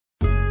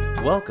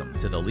Welcome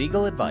to the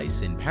Legal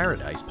Advice in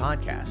Paradise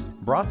podcast,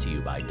 brought to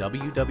you by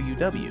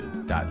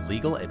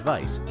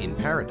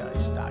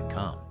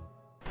www.legaladviceinparadise.com.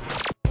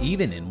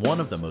 Even in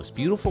one of the most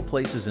beautiful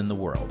places in the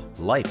world,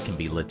 life can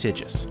be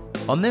litigious.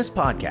 On this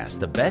podcast,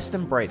 the best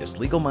and brightest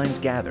legal minds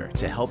gather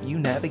to help you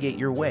navigate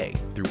your way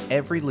through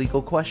every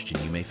legal question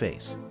you may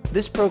face.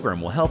 This program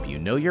will help you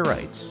know your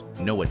rights,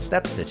 know what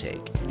steps to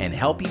take, and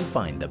help you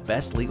find the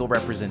best legal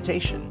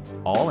representation,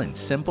 all in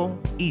simple,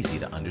 easy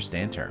to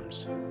understand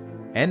terms.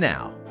 And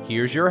now,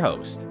 here's your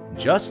host,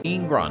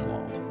 Justine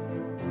Gronwald.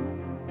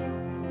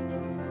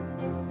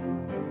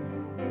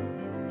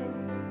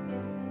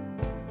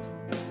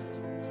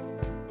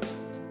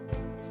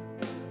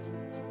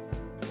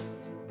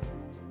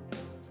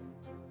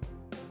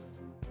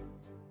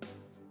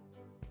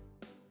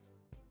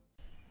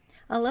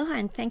 Aloha,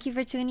 and thank you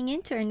for tuning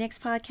in to our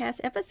next podcast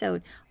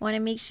episode. Want to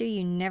make sure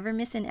you never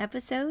miss an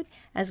episode,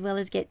 as well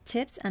as get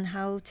tips on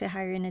how to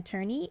hire an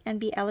attorney and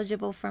be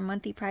eligible for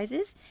monthly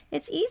prizes?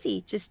 It's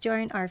easy. Just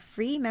join our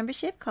free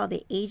membership called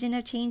the Agent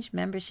of Change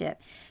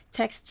membership.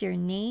 Text your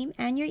name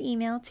and your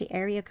email to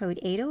area code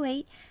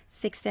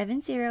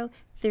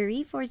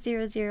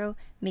 808-670-3400.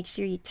 Make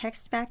sure you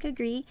text back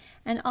agree.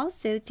 And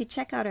also, to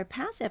check out our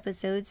past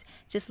episodes,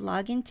 just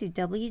log into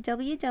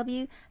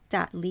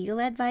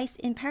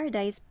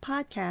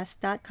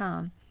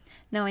www.legaladviceinparadisepodcast.com.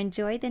 Now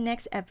enjoy the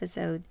next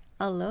episode.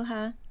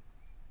 Aloha.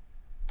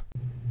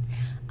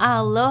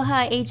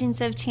 Aloha,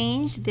 Agents of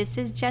Change. This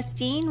is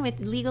Justine with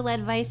Legal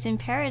Advice in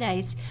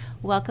Paradise.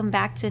 Welcome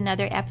back to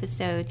another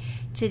episode.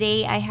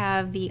 Today I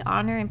have the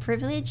honor and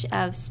privilege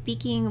of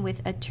speaking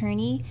with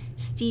attorney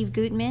Steve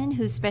Gutman,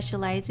 who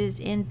specializes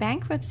in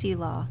bankruptcy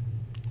law.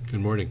 Good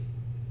morning.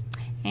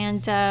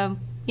 And for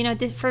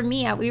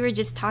me, we were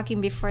just talking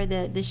before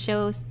the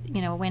show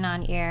went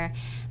on air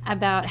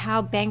about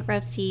how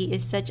bankruptcy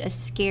is such a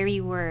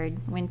scary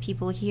word when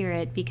people hear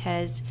it,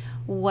 because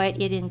what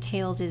it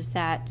entails is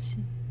that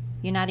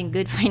you're not in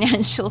good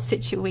financial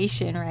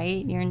situation,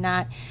 right? You're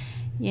not,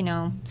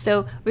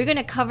 So we're going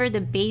to cover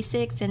the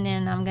basics, and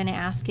then I'm going to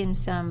ask him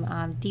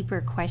some deeper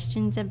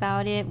questions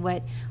about it,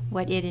 what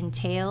it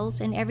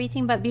entails and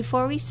everything. But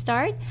before we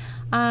start,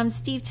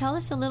 Steve, tell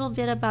us a little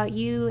bit about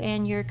you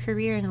and your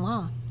career in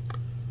law.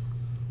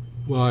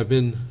 Well, I've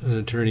been an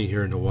attorney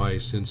here in Hawaii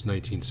since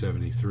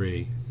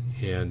 1973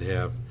 and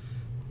have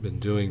been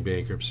doing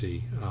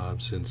bankruptcy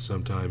since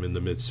sometime in the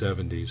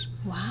mid-70s.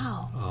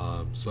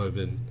 Wow. So I've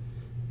been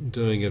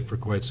doing it for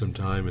quite some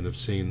time and have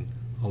seen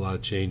a lot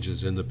of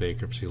changes in the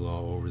bankruptcy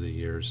law over the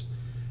years.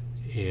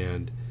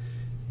 And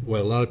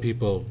what a lot of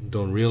people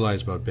don't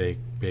realize about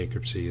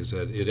bankruptcy is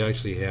that it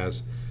actually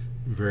has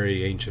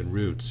very ancient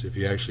roots. If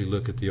you actually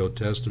look at the Old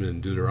Testament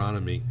in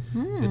Deuteronomy,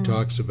 it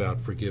talks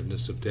about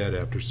forgiveness of debt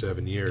after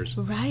 7 years.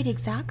 Right,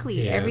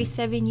 exactly. Every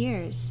 7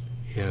 years.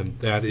 And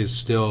that is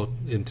still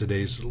in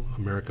today's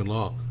American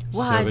law.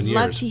 Well, 7 years.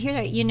 I'd love to hear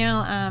that.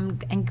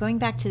 And going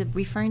back to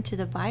referring to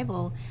the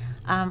Bible,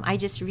 I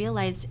just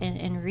realized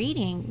in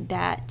reading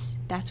that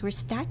that's where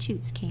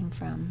statutes came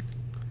from.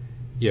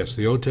 Yes,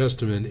 the Old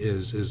Testament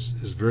is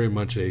very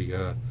much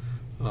a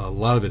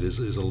lot of it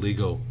is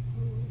illegal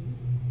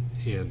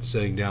and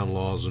setting down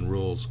laws and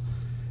rules,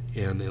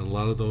 and a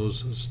lot of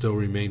those still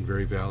remain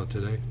very valid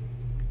today.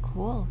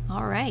 Cool.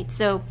 All right.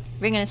 So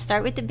we're going to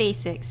start with the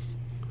basics.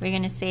 We're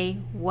going to say,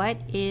 what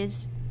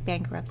is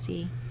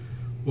bankruptcy?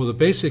 Well, the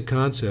basic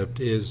concept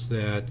is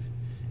that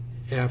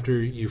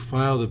after you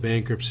file the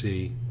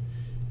bankruptcy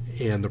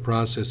and the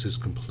process is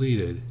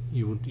completed,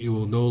 you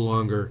will no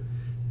longer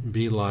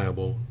be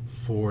liable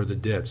for the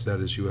debts. That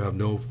is, you have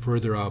no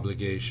further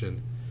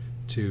obligation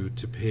to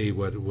pay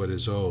what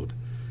is owed.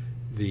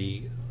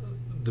 The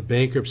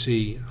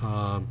bankruptcy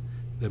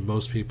that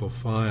most people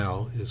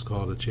file is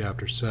called a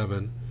Chapter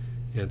 7,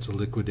 and it's a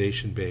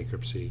liquidation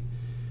bankruptcy.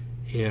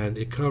 And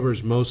it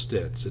covers most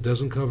debts. It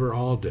doesn't cover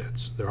all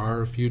debts. There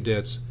are a few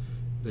debts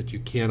that you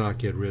cannot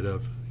get rid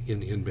of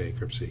in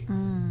bankruptcy,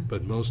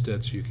 but most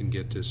debts you can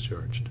get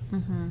discharged.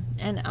 Mm-hmm.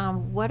 And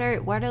what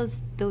are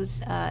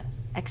those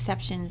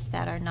exceptions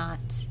that are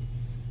not,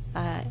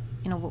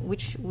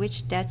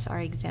 which debts are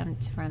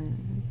exempt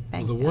from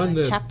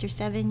Chapter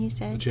 7, you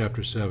said?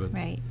 Chapter 7.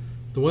 Right.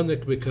 The one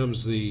that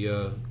becomes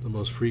the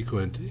most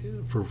frequent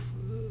for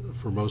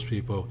most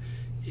people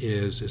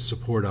is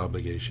support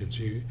obligations.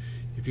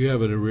 If you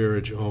have an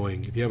arrearage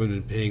owing, if you haven't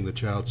been paying the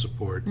child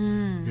support,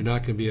 you're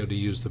not going to be able to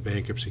use the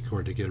bankruptcy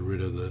court to get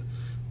rid of the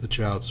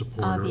child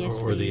support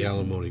or the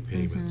alimony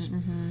payments.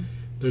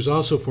 There's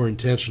also for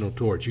intentional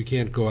torts. You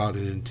can't go out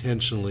and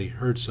intentionally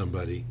hurt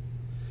somebody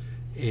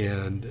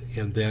and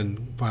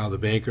then file the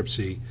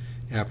bankruptcy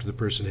after the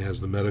person has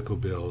the medical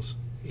bills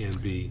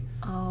and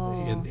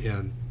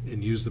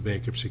use the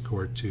bankruptcy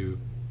court to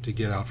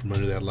get out from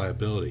under that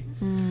liability.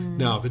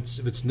 Now,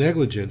 if it's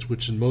negligence,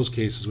 which in most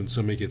cases when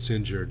somebody gets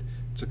injured,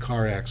 it's a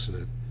car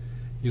accident.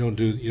 You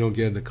don't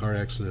get in the car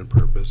accident on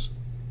purpose.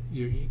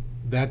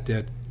 That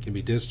debt can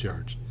be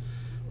discharged.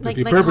 But if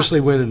you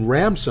purposely went and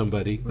rammed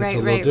somebody, that's a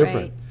little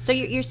different. Right. So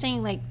you're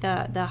saying like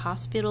the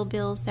hospital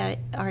bills that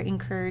are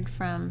incurred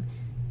from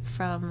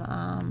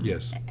from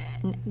Yes.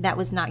 that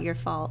was not your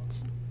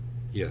fault.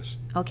 Yes.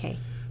 Okay.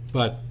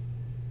 But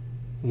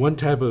one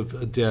type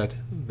of debt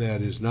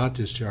that is not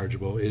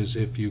dischargeable is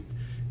if you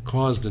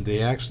caused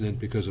the accident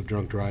because of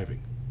drunk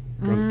driving.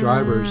 Drunk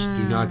drivers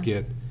do not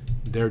get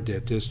their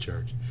debt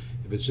discharged.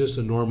 If it's just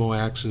a normal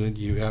accident,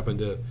 you happen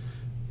to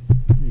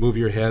move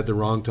your head the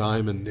wrong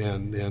time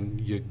and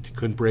you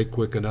couldn't brake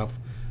quick enough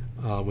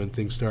when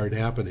things started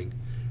happening,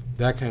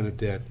 that kind of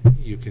debt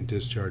you can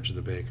discharge in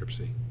the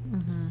bankruptcy.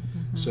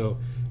 So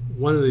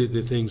one of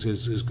the things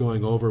is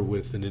going over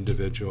with an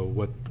individual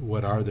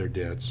what are their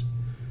debts.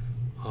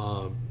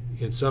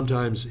 And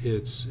sometimes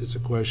it's a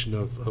question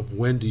of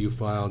when do you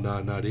file,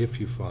 not if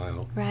you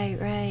file.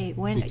 Right.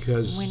 When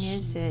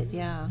is it?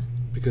 Yeah.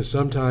 Because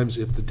sometimes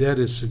if the debt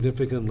is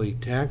significantly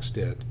tax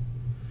debt,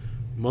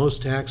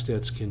 most tax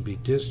debts can be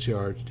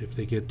discharged if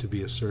they get to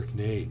be a certain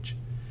age.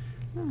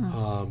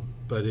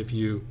 But if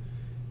you,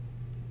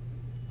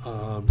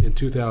 in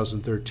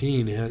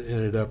 2013,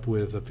 ended up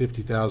with a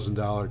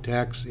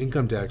 $50,000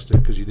 income tax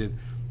debt because you didn't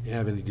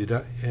have any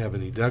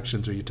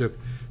deductions, or you took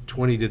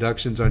 20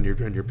 deductions on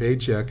your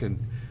paycheck,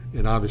 and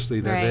obviously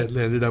that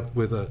ended up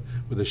with a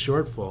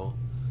shortfall.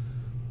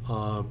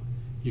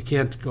 You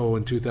can't go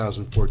in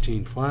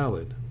 2014 file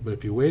it, but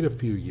if you wait a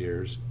few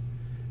years,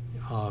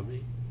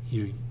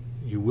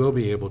 you will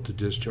be able to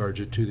discharge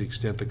it to the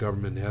extent the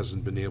government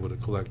hasn't been able to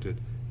collect it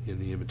in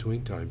the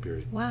in-between time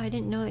period. Wow, I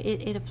didn't know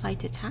it applied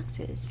to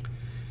taxes.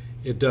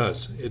 It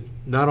does.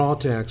 Not all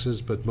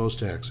taxes, but most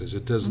taxes.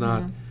 It does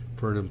not,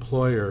 for an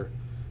employer,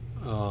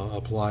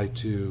 apply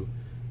to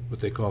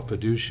what they call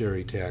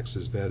fiduciary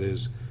taxes, that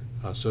is,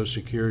 Social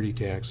Security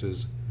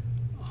taxes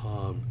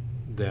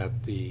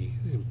that the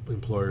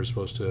employer is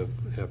supposed to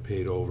have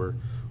paid over,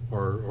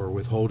 or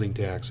withholding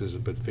taxes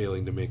but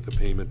failing to make the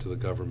payment to the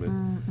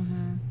government.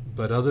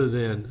 But other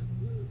than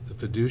the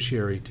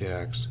fiduciary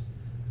tax,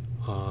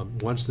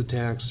 once the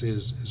tax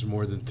is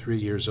more than 3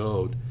 years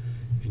owed,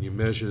 and you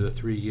measure the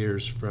 3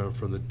 years from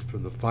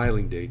the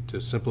filing date, to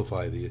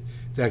simplify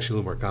it's actually a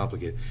little more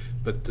complicated,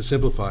 but to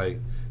simplify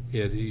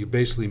it, you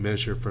basically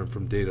measure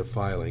from date of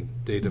filing,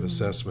 date of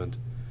assessment,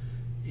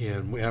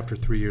 and after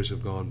 3 years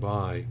have gone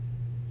by,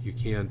 you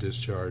can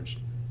discharge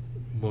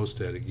most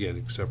debt again,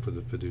 except for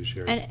the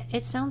fiduciary. And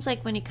it sounds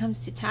like when it comes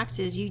to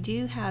taxes, you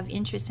do have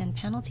interest and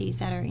penalties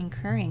that are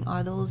incurring.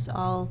 Are those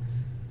all?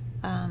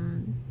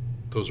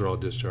 Those are all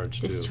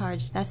discharged too.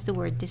 Discharged. That's the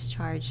word,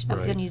 discharge. I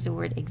was going to use the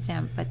word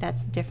exempt, but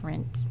that's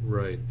different.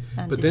 Right.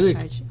 But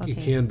discharge. Then it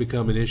can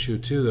become an issue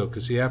too, though,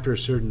 because after a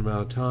certain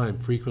amount of time,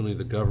 frequently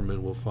the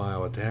government will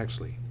file a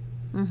tax lien.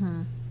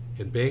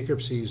 And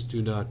bankruptcies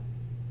do not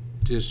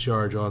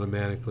discharge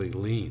automatically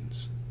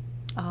liens.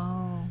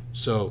 Oh.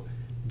 So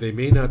they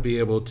may not be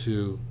able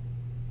to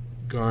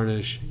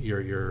garnish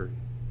your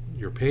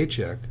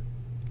paycheck,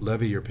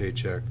 levy your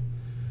paycheck,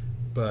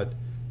 but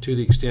to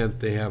the extent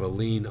they have a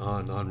lien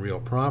on real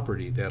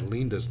property, that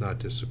lien does not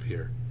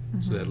disappear.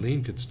 So that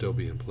lien could still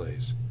be in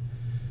place.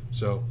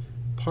 So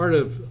part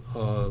of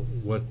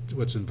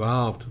what's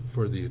involved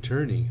for the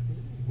attorney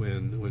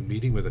when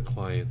meeting with a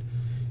client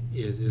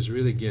is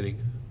really getting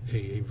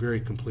a very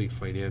complete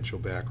financial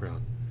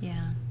background.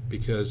 Yeah.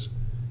 Because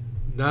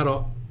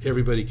not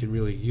everybody can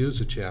really use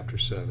a Chapter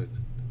 7.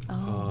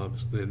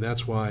 And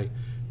that's why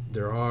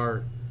there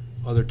are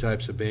other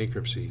types of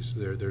bankruptcies.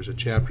 There's a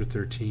Chapter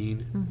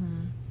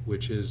 13,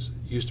 which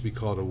used to be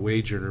called a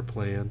wage earner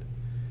plan,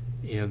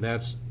 and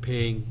that's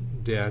paying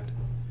debt,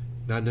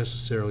 not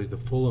necessarily the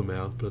full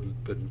amount,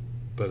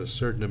 but a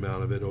certain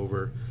amount of it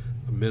over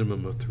a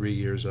minimum of 3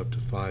 years up to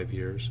 5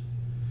 years.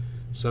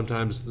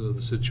 Sometimes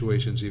the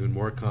situation's even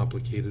more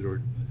complicated,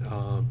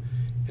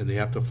 and they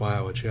have to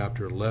file a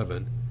Chapter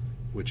 11,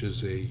 which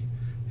is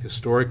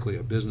historically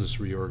a business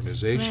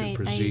reorganization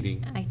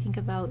proceeding. I think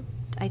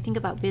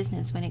about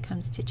business when it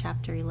comes to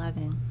Chapter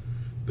 11.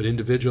 But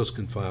individuals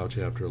can file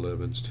Chapter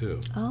 11s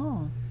too.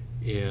 Oh.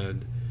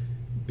 And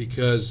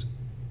because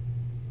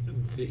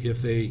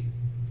if they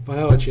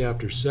file a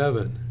Chapter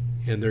 7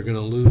 and they're going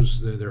to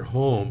lose their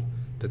home,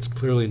 that's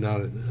clearly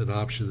not an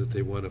option that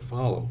they want to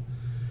follow.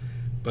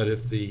 But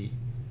if the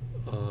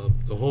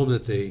home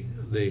that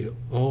they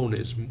own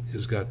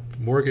is got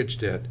mortgage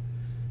debt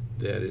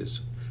that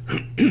is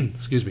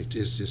excuse me,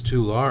 is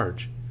too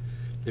large,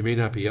 they may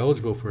not be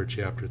eligible for a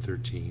Chapter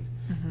 13,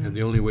 and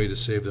the only way to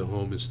save the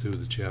home is through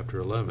the Chapter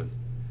 11.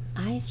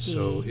 I see.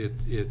 So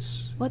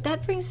it's... Well,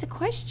 that brings the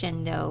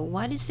question, though.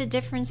 What is the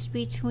difference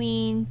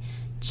between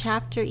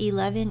Chapter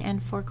 11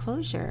 and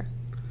foreclosure?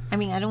 I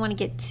mean, I don't want to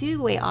get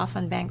too way off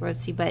on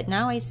bankruptcy, but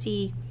now I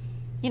see,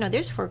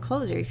 there's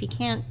foreclosure. If you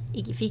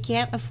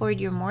can't afford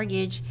your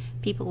mortgage,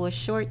 people will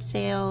short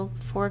sale,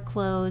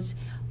 foreclose.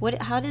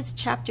 How does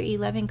Chapter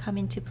 11 come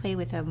into play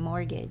with a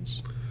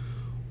mortgage?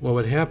 Well,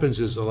 what happens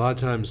is a lot of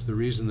times the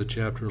reason the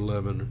Chapter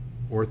 11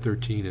 or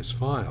 13 is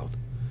filed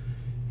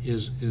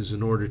is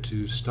in order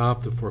to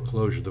stop the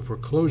foreclosure. The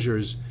foreclosure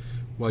is,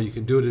 while you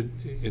can do it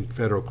in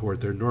federal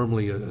court, they're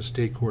normally a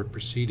state court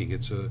proceeding.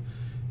 It's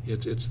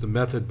the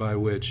method by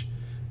which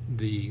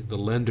the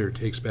lender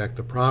takes back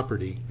the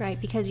property. Right,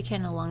 because you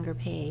can no longer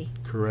pay.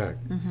 Correct.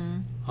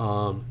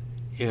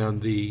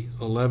 And the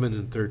 11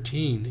 and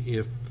 13,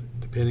 if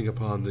depending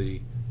upon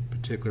the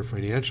particular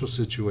financial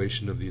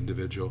situation of the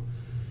individual,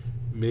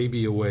 may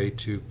be a way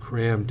to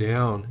cram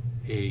down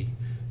a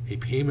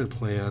payment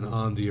plan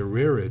on the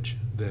arrearage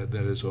that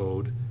is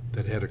owed,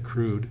 that had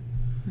accrued,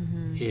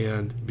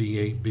 and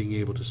being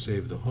able to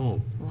save the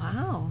home.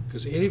 Wow.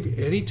 Because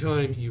any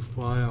time you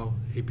file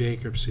a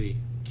bankruptcy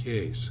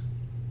case,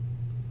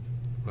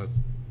 well, I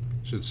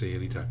shouldn't say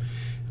any time.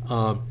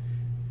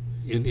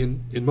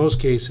 In most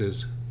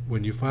cases,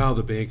 when you file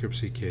the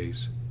bankruptcy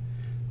case,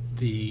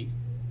 the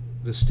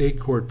state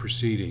court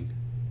proceeding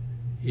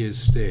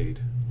is stayed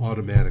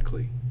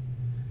automatically.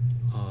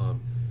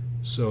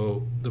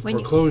 So the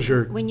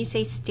foreclosure, when you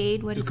say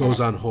stayed, what is that? It goes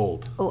on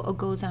hold. Oh, it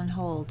goes on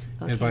hold.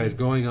 Okay. And by it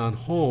going on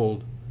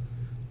hold,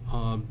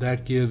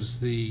 that gives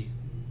the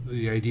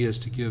idea is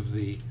to give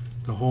the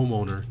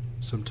homeowner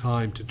some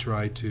time to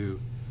try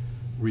to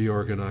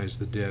reorganize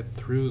the debt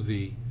through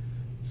the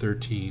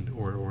 13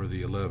 or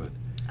the 11.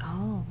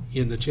 Oh.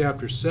 In the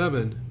Chapter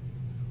 7,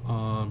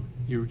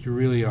 you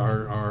really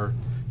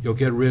you'll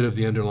get rid of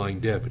the underlying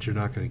debt, but you're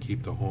not going to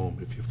keep the home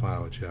if you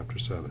file a Chapter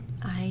 7.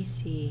 I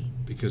see.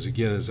 Because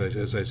again, as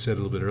I said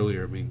a little bit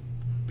earlier, I mean,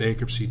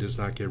 bankruptcy does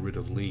not get rid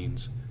of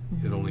liens.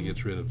 It only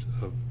gets rid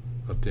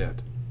of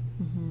debt.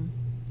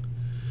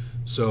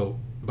 So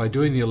by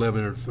doing the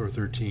 11 or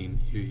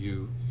 13,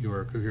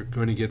 you're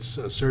going to get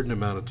a certain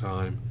amount of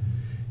time,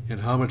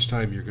 and how much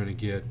time you're going to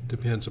get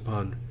depends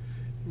upon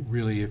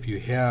really if you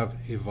have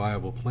a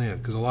viable plan.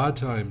 Because a lot of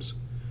times,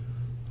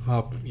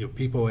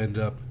 people end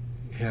up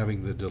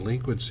having the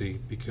delinquency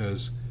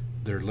because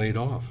they're laid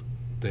off.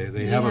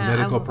 They have a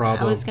medical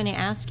problem. I was going to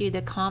ask you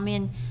the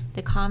common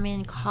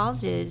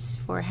causes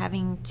for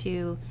having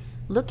to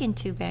look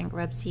into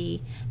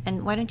bankruptcy,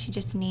 and why don't you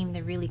just name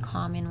the really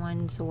common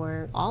ones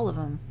or all of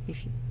them?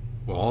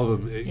 Well, all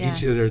of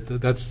them.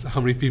 That's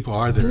how many people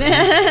are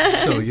there.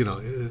 So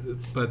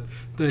but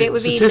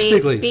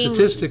statistically,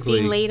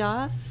 being laid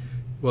off.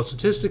 Well,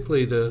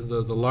 statistically,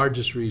 the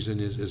largest reason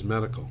is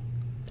medical.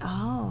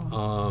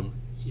 Oh.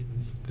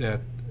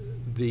 That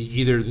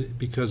either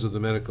because of the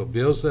medical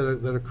bills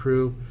that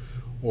accrue,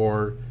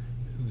 or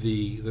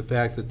the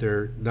fact that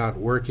they're not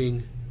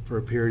working for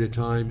a period of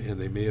time,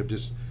 and they may have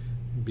just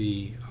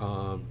be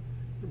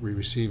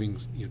receiving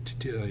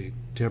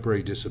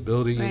temporary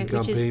disability income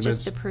which is payments.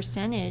 Just a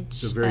percentage.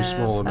 It's a very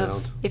small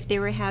amount. If they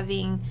were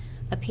having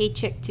a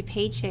paycheck to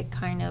paycheck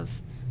kind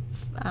of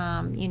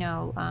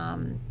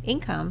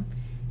income,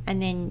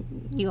 and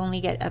then you only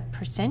get a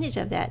percentage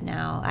of that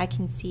now, I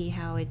can see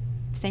how it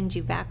sends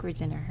you backwards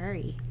in a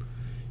hurry.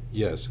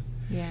 Yes.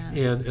 Yeah.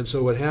 And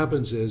so what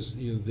happens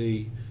is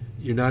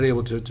you're not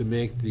able to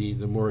make the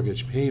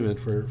mortgage payment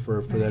for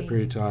that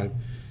period of time.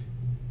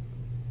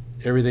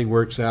 Everything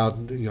works out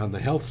on the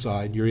health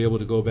side. You're able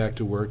to go back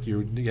to work.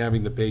 You're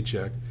having the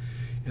paycheck,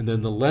 and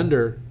then the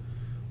lender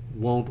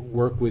won't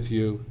work with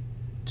you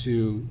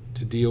to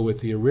deal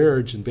with the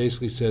arrearage, and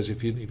basically says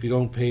if you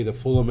don't pay the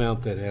full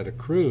amount that had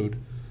accrued,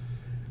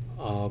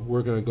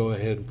 we're going to go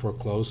ahead and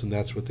foreclose, and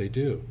that's what they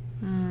do.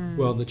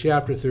 Well, in the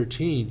Chapter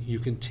 13, you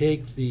can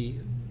take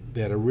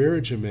that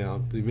arrearage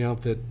amount, the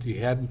amount that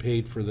you hadn't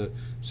paid for the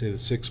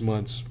 6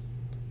 months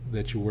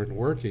that you weren't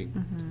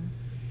working,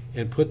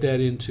 and put that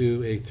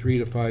into a 3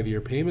 to 5 year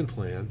payment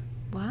plan.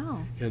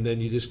 Wow. And then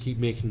you just keep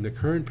making the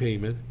current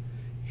payment,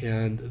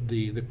 and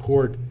the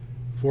court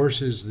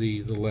forces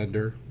the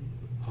lender.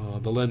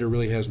 The lender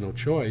really has no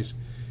choice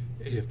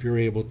if you're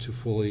able to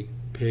fully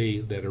pay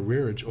that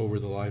arrearage over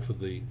the life of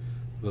the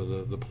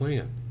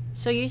plan.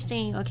 So you're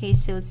saying, okay,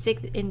 so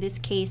in this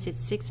case, it's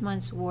 6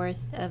 months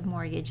worth of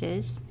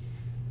mortgages,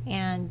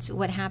 and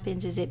what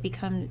happens is it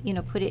becomes,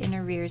 put it in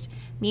arrears.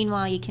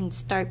 Meanwhile, you can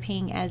start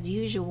paying as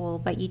usual,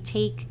 but you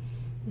take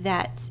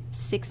that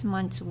 6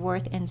 months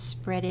worth and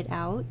spread it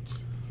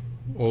out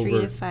 3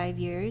 to 5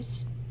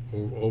 years.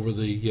 Over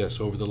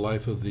the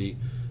life of the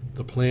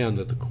plan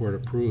that the court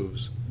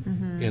approves,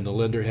 and the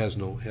lender has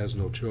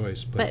no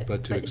choice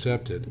but to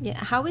accept it. Yeah.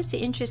 How is the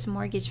interest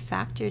mortgage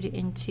factored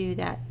into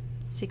that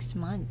 6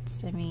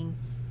 months? I mean,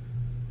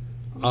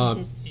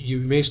 you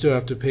may still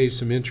have to pay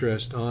some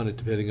interest on it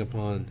depending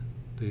upon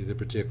the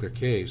particular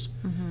case.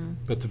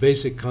 But the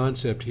basic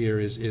concept here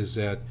is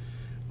that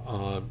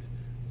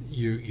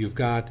you've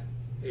got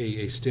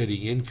a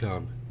steady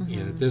income,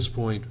 and at this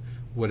point,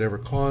 whatever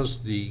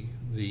caused the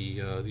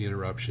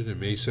interruption, it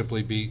may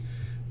simply be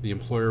the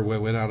employer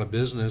went out of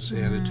business,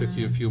 and it took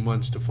you a few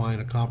months to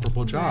find a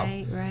comparable job.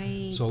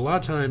 Right. So a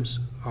lot of times,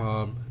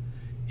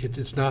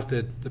 it's not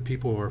that the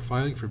people who are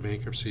filing for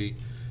bankruptcy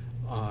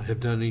have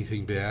done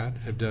anything bad,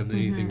 have done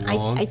anything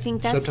wrong. I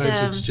think that's sometimes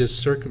it's just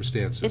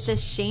circumstances. It's a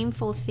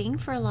shameful thing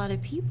for a lot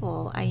of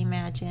people, I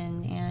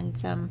imagine.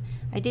 And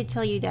I did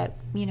tell you that,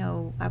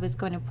 I was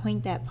going to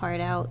point that part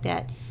out,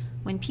 that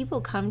when people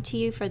come to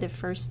you for the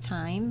first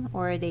time,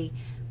 or they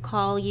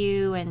call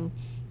you, and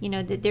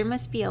that there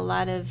must be a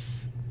lot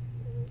of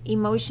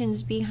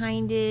emotions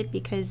behind it,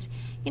 because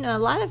a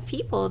lot of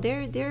people,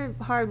 they're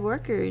hard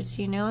workers.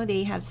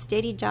 They have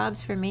steady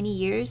jobs for many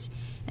years,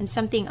 and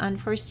something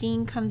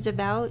unforeseen comes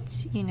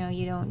about.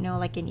 You don't know,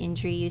 like an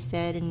injury you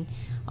said, and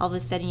all of a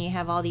sudden you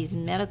have all these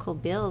medical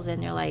bills,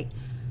 and they're like,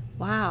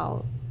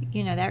 wow,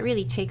 that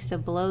really takes a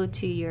blow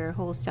to your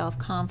whole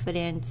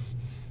self-confidence,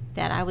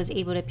 that I was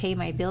able to pay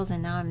my bills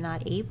and now I'm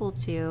not able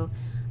to.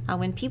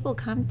 When people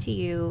come to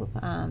you,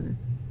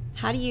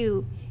 how do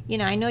you,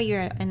 I know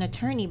you're an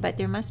attorney, but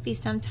there must be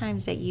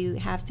sometimes that you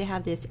have to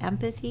have this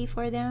empathy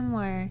for them,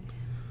 or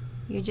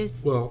you're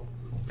just... Well,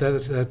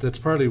 that's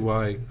partly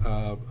why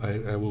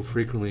I will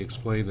frequently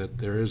explain that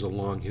there is a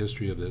long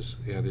history of this,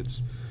 and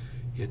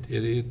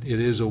it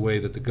is a way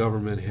that the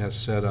government has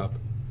set up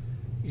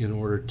in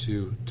order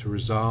to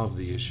resolve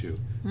the issue,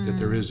 that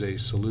there is a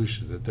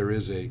solution, that there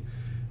is a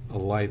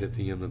light at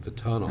the end of the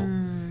tunnel.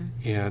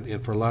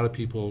 And for a lot of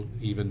people,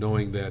 even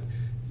knowing that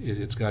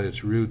it's got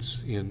its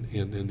roots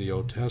in the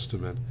Old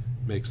Testament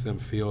makes them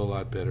feel a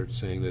lot better,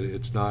 saying that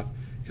it's not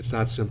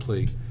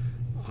simply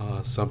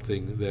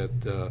something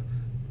that the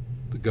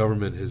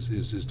government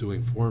is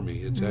doing for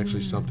me. It's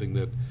actually something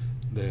that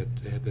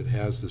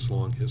has this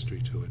long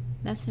history to it.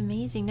 That's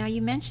amazing. Now,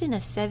 you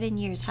mentioned 7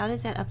 years. How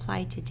does that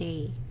apply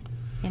today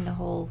in the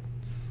whole...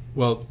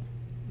 Well,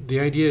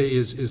 the idea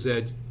is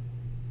that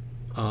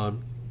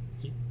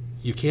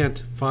you can't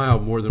file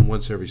more than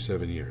once every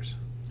 7 years.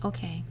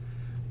 Okay.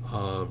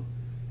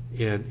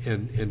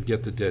 And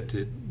get the debt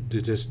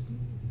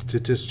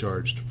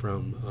discharged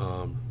from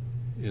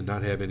and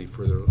not have any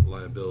further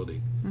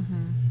liability.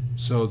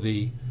 So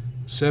the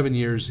 7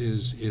 years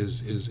is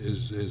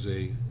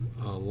a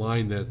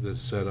line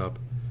that's set up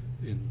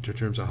in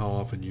terms of how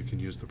often you can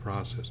use the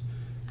process.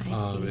 I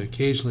see. And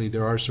occasionally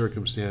there are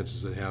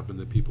circumstances that happen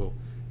that people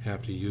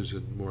have to use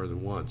it more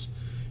than once.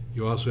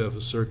 You also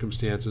have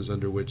circumstances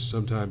under which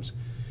sometimes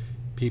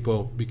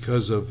people,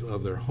 because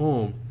of their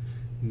home,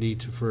 need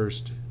to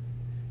first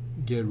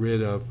get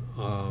rid of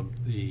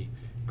the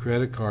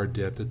credit card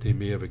debt that they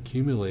may have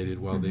accumulated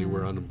while they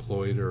were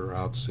unemployed or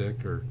out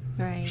sick or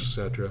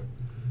etc.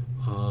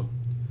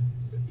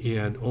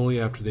 And only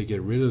after they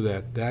get rid of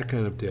that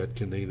kind of debt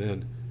can they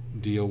then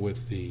deal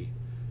with the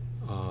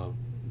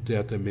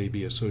debt that may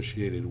be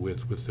associated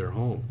with their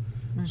home.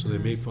 So they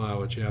may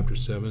file a Chapter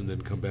 7,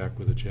 then come back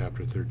with a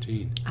Chapter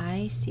 13.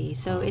 I see.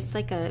 So it's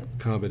like a...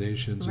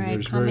 Combinations. Right, and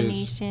there's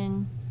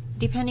combination,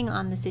 depending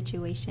on the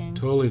situation.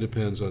 Totally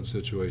depends on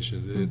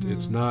situation.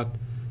 It's not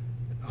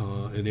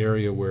an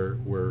area where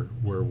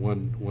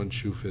one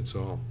shoe fits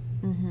all.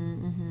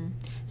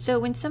 So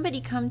when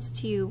somebody comes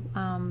to you,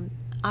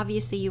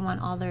 obviously you want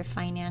all their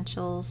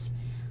financials.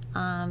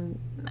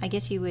 I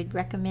guess you would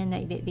recommend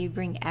that they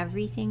bring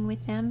everything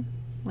with them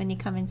when they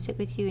come and sit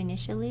with you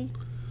initially?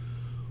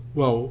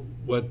 Well,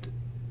 what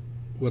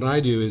I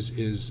do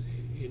is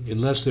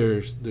unless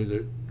we're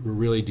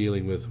really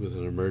dealing with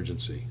an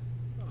emergency,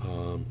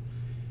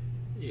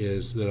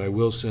 is that I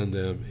will send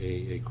them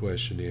a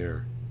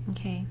questionnaire.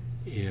 Okay.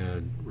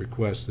 And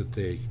request that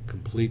they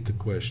complete the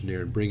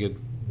questionnaire and bring it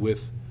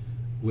with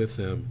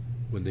them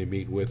when they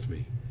meet with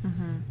me.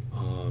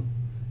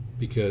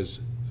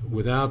 Because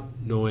without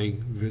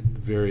knowing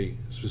very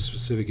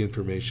specific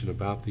information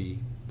about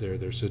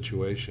their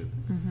situation,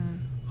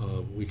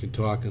 we can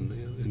talk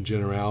in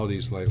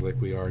generalities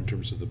like we are in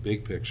terms of the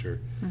big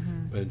picture,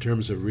 but in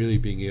terms of really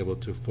being able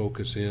to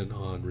focus in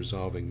on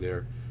resolving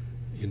their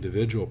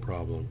individual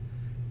problem,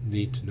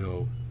 need to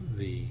know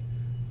the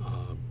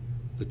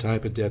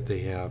type of debt they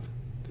have.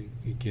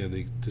 Again,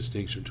 the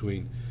distinction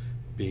between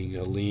being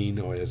a lien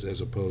or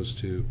as opposed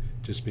to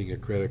just being a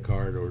credit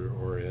card,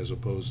 or as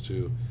opposed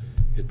to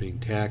it being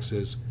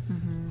taxes,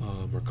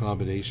 or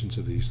combinations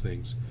of these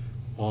things,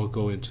 all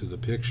go into the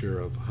picture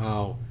of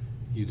how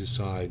you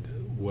decide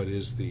what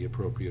is the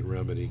appropriate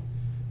remedy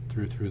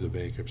through the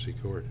bankruptcy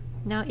court.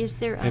 Now, is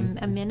there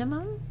a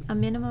minimum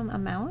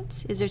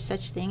amount? Is there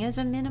such thing as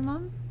a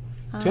minimum?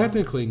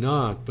 Technically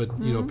not, but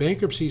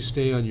bankruptcies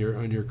stay on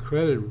your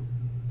credit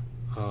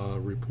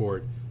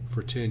report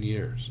for 10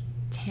 years.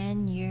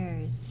 10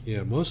 years.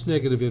 Yeah, most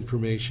negative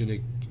information,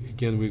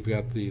 again, we've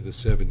got the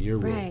 7-year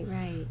rule.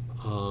 Right.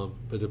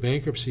 But the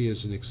bankruptcy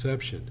is an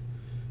exception.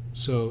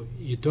 So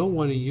you don't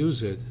want to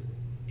use it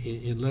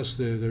unless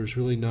there's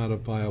really not a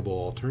viable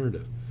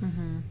alternative.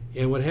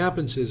 And what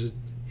happens is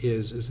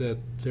that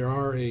there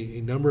are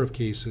a number of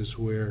cases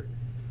where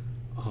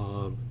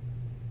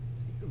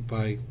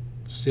by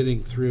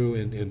sitting through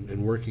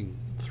and working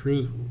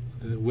through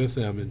with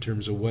them in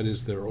terms of what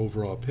is their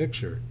overall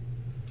picture,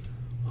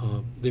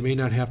 they may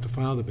not have to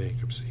file the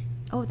bankruptcy.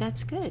 Oh,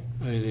 that's good.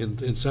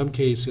 And in some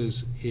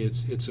cases,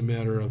 it's a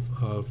matter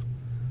of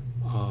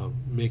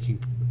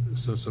making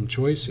some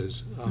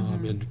choices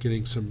and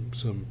getting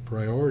some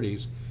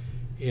priorities.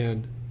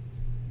 And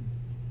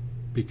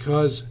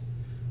because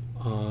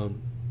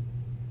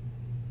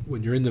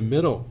when you're in the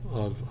middle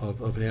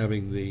of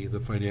having the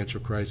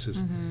financial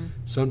crisis,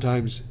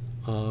 sometimes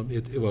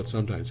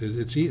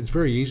it's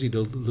very easy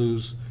to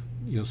lose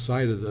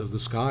sight of the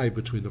sky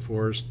between the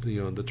forest,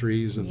 and the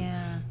trees, and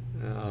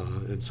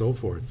and so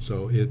forth.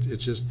 So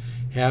it's just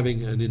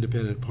having an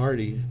independent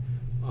party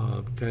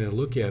kind of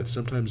look at it.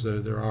 Sometimes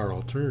there are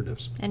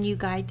alternatives. And you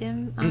guide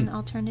them on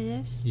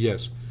alternatives?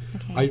 Yes.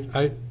 Okay.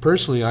 I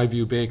personally, I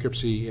view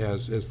bankruptcy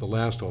as the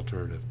last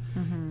alternative.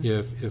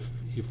 If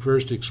you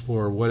first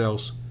explore what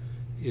else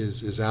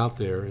is out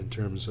there in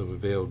terms of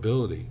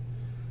availability,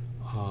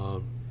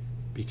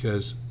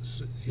 because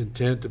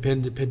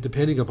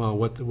depending upon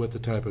what the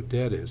type of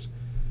debt is,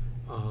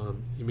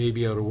 you may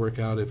be able to work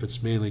out, if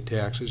it's mainly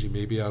taxes, you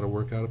may be able to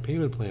work out a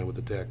payment plan with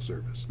the tax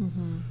service.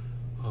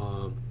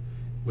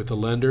 With the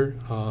lender,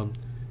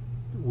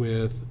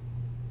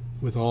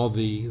 with all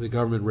the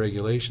government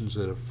regulations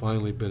that have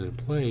finally been in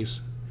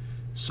place,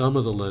 some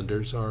of the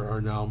lenders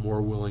are now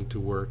more willing to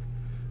work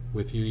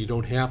with you. You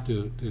don't have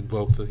to you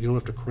don't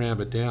have to cram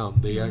it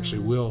down. They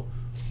actually will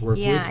work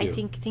with you. Yeah, I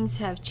think things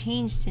have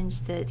changed since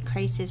the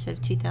crisis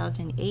of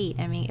 2008.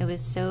 I mean, it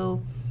was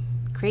so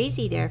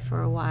crazy there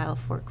for a while,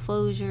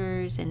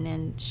 foreclosures and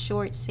then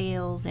short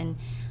sales, and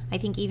I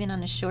think even on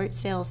the short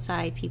sale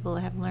side, people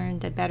have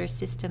learned a better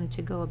system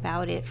to go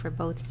about it for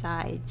both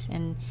sides,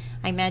 and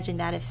I imagine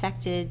that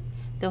affected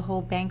the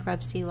whole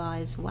bankruptcy law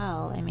as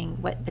well. I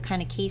mean, what the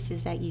kind of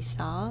cases that you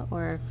saw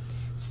or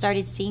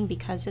started seeing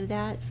because of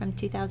that from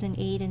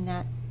 2008 and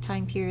that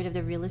time period of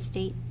the real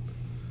estate?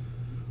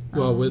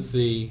 Well, with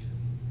the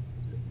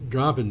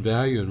drop in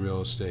value in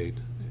real estate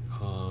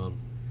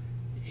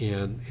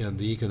and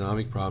the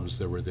economic problems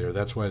that were there,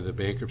 that's why the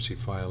bankruptcy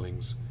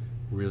filings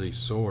really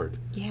soared.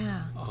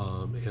 Yeah.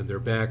 And they're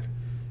back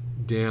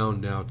down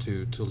now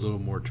to a little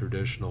more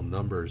traditional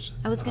numbers.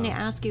 I was going to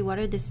ask you, what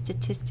are the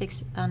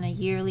statistics on a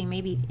yearly,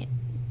 maybe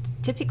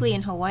typically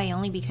in Hawaii,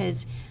 only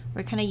because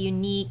we're kind of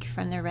unique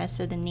from the rest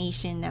of the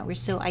nation, that we're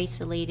so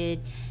isolated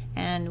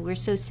and we're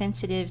so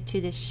sensitive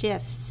to the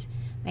shifts.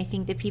 I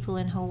think the people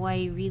in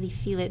Hawaii really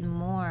feel it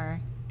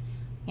more.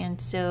 And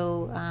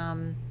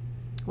so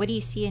what do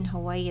you see in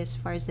Hawaii as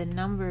far as the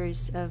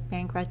numbers of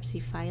bankruptcy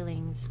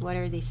filings? What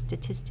are they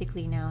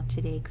statistically now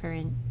today,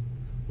 current?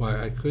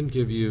 Well, I can't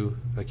give you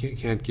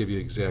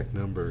exact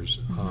numbers,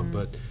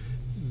 but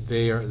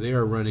they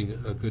are running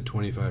a good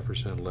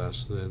 25%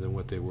 less than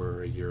what they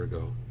were a year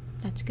ago.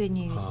 That's good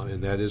news.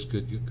 And that is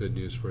good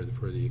news for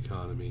the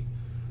economy.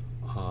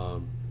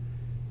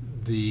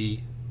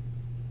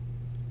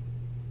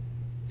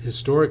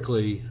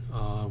 Historically,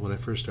 when I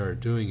first started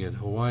doing it,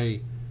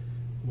 Hawaii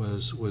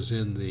was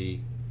in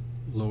the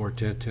lower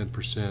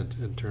 10%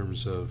 in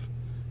terms of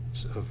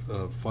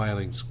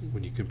filings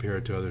when you compare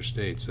it to other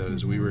states. That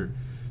is, we were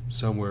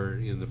somewhere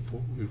in the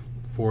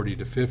 40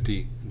 to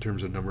 50 in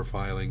terms of number of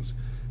filings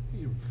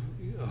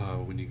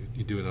when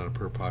you do it on a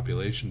per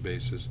population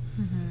basis,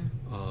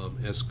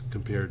 as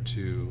compared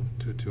to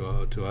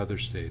other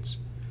states.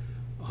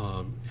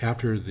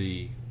 After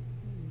the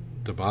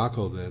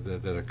debacle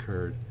that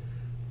occurred,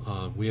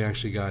 we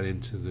actually got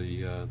into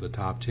the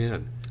top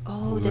 10.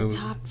 Oh, the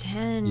top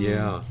 10.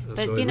 Yeah, but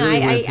so you it know,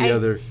 really went the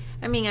other.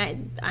 I mean,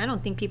 I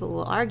don't think people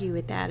will argue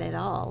with that at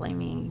all. I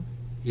mean,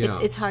 Yeah.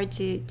 it's hard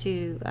to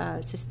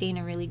sustain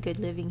a really good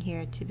living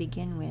here to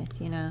begin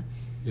with, you know.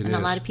 It and a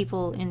lot is. of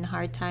people in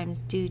hard times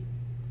do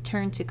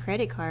turn to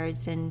credit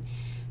cards, and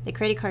the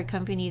credit card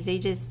companies, they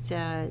just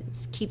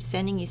keep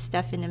sending you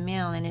stuff in the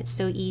mail, and it's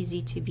so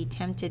easy to be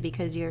tempted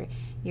because you're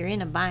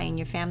in a bind.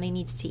 Your family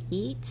needs to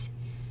eat.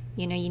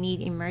 You know, you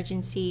need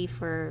emergency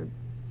for,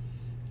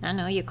 I don't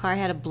know, your car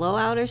had a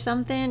blowout or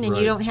something, and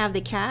Right. you don't have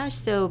the cash,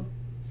 so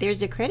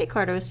there's a credit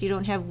card, or else you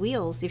don't have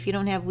wheels. If you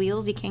don't have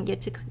wheels, you can't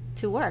get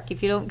to work.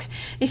 If you don't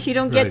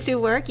get Right. to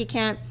work, you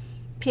can't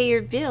pay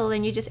your bill,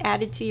 and you just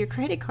add it to your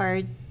credit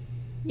card.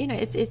 You know,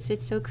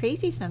 it's so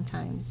crazy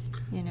sometimes.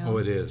 You know. Oh,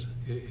 it is.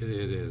 It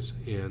is,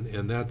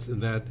 and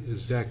that is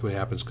exactly what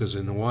happens. Because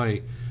in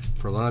Hawaii,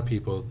 for a lot of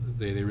people,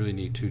 they really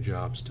need two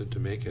jobs to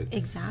make it.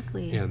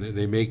 Exactly. And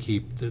they may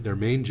keep their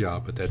main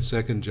job, but that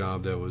second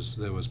job that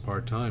was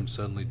part time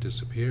suddenly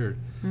disappeared,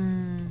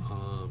 and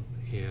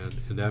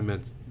that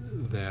meant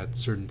that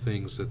certain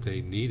things that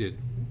they needed,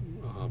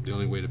 the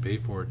only way to pay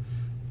for it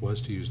was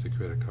to use the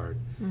credit card.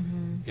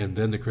 And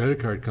then the credit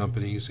card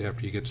companies,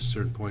 after you get to a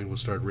certain point, will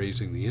start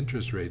raising the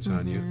interest rates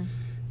on you,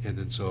 and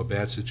then so a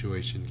bad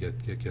situation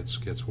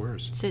gets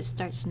worse. So it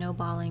starts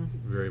snowballing.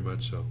 Very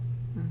much so.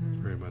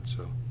 Very much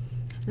so.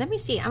 Let me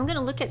see. I'm going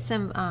to look at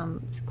some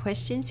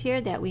questions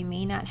here that we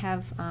may not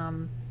have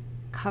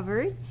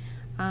covered.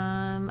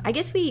 I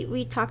guess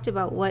we talked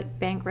about what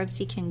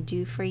bankruptcy can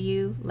do for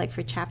you. Like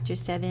for Chapter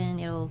 7,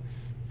 it'll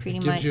pretty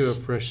much Gives you a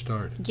fresh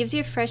start. gives you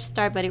a fresh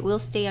start, but it will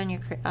stay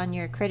on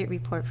your credit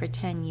report for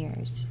 10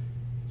 years.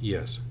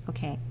 Yes.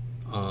 Okay.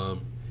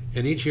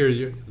 And each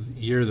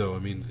year though, I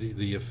mean,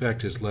 the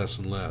effect is less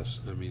and less.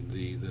 I mean,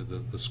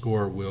 the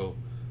score will,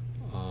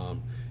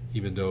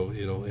 even though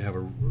it'll have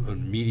an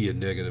immediate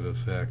negative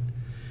effect,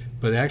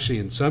 but actually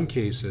in some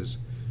cases,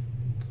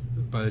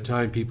 by the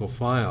time people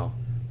file,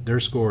 their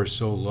score is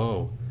so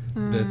low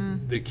that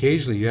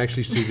occasionally you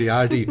actually see the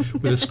oddity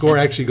where the score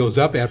actually goes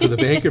up after the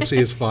bankruptcy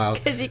is filed.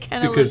 Because you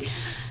kind of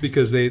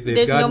because they've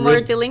there's no gotten more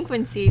rid,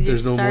 Delinquencies. You're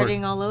there's no more-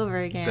 starting all over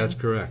again. That's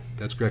correct.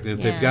 That's correct. And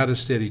if Yeah. they've got a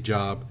steady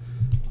job,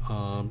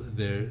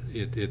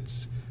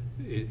 it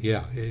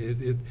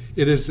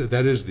is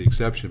that is the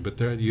exception. But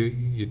there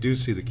you do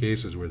see the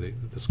cases where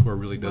the score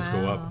really does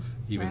go Wow. up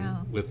even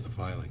Wow. with the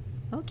filing.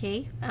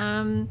 Okay.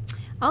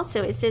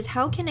 Also, it says,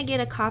 how can I get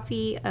a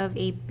copy of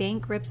a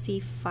bankruptcy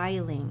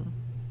filing?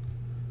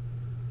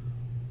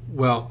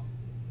 Well,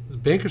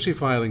 bankruptcy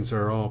filings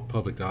are all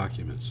public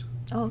documents.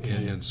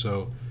 Okay. And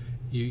so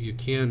you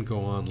can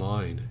go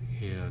online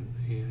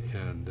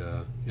and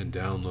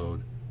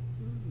download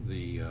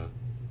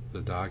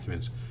the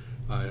documents.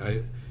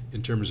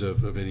 In terms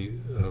of any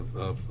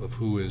of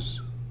who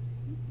is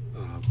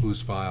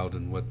who's filed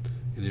and what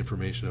and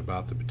information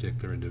about the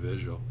particular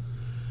individual.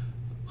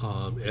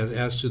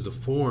 As to the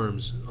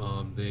forms,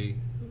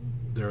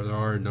 there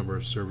are a number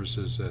of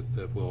services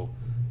that will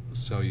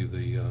sell you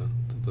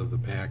the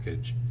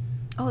package.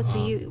 Oh, so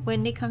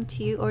when they come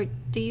to you, or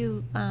do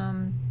you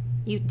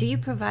do you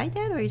provide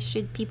that, or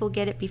should people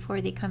get it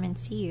before they come and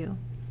see you?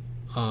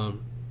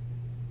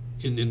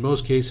 In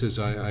most cases,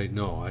 I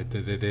know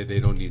they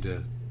don't need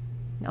to.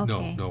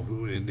 Okay. No,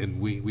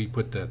 and we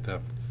put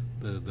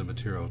the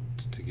material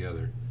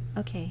together.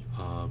 Okay.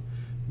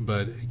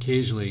 But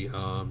occasionally,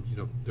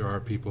 there are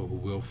people who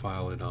will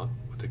file it on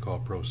what they call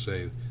pro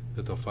se,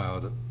 that they'll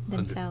file it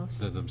Themselves.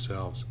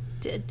 themselves.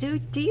 Do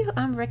you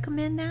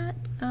recommend that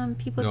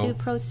people No. do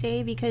pro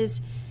se,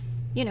 because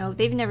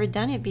they've never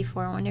done it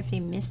before? I wonder if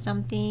they missed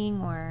something,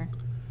 or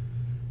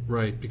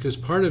Right, because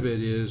part of it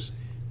is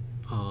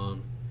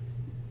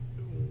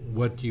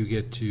what you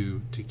get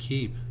to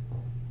keep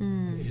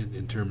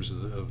in terms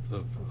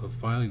of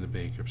filing the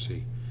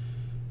bankruptcy.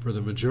 For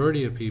the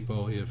majority of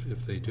people,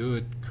 if they do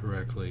it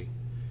correctly,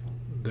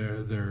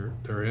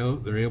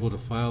 they're able to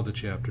file the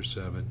Chapter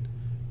 7,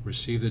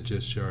 receive the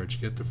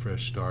discharge, get the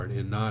fresh start,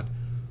 and not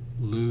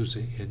lose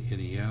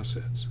any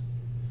assets.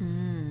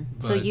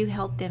 so you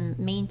help them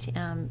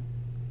maintain,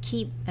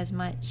 keep as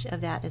much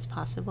of that as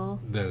possible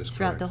That is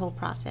throughout correct. the whole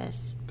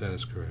process. That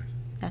is correct.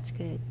 That's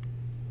good.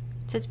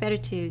 So it's better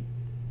to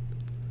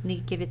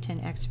give it to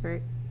an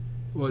expert.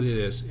 Well, it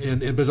is,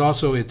 but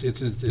also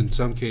it's in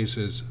some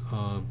cases,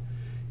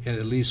 and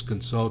at least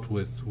consult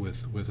with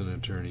an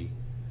attorney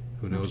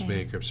who knows Okay.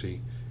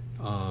 bankruptcy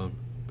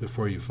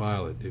before you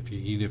file it.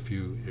 Even if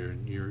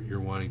you're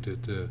wanting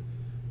to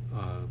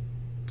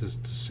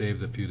save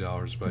the few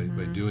dollars by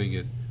doing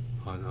it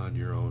on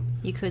your own,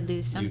 You could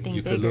lose something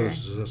you bigger. could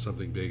lose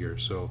something bigger.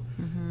 So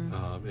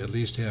at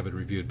least have it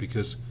reviewed,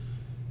 because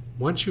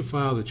once you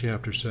file the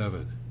Chapter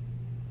 7,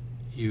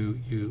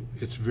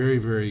 it's very,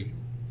 very,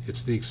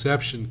 it's the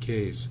exception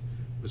case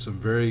with some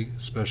very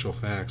special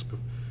facts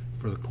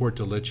for the court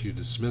to let you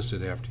dismiss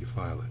it after you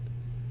file it.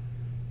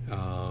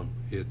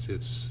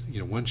 It's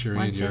once you're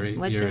What's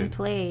you're in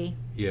play?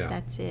 Yeah,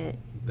 That's it.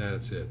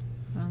 that's it.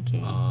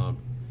 Okay.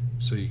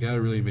 So you got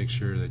to really make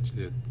sure that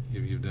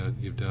you've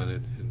done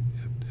it and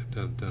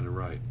have done it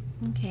right.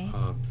 Okay.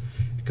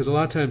 Because a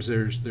lot of times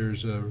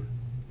there's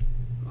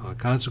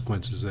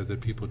consequences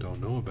that people don't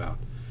know about.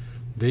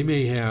 They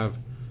may have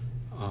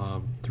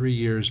 3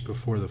 years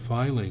before the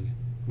filing,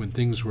 when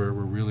things were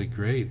really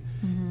great,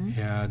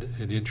 had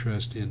an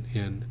interest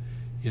in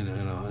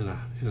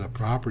a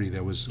property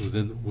that was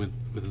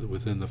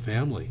within the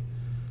family,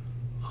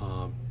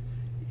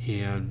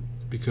 and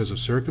because of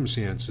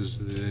circumstances,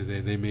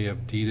 they may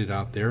have deeded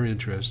out their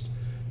interest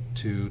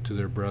to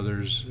their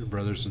brothers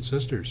and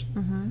sisters.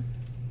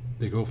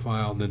 They go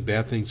file, and then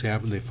bad things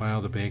happen. They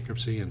file the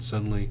bankruptcy, and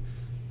suddenly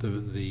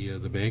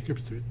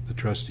the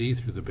trustee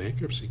through the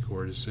bankruptcy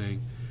court is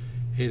saying,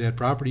 "Hey, that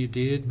property you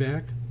deeded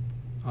back,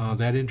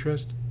 that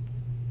interest,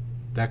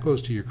 that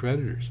goes to your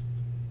creditors."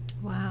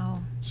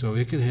 Wow. So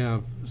it can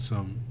have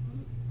some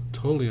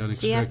totally So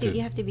unexpected.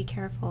 you have to be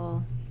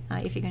careful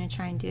if you're going to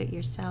try and do it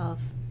yourself.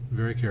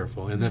 Very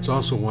careful, and that's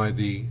also why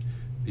the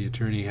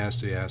attorney has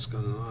to ask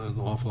an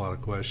awful lot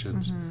of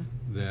questions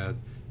that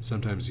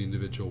sometimes the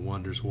individual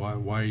wonders, why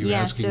are you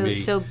asking me?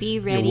 So be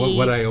ready.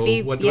 What I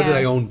owe, what did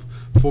I own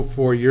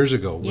 4 years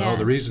ago? Yeah. Well,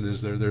 the reason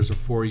is there's a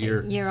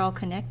 4-year. You're all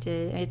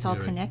connected. It's all Yeah,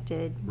 right.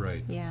 connected.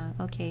 Right. Yeah.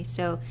 Okay.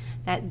 So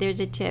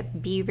there's a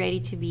tip. Be ready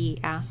to be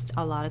asked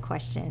a lot of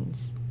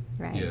questions.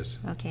 Right. Yes.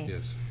 Okay.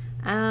 Yes.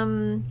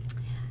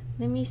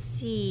 Let me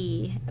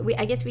see.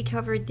 I guess we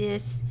covered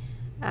this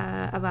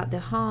about the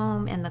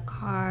home and the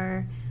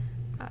car.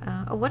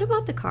 What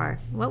about the car?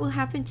 What will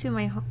happen to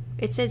my home?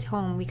 It says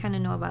home. We kind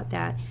of know about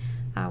that.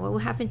 What will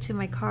happen to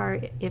my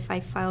car if I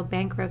file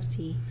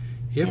bankruptcy?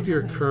 If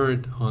you're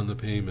current on the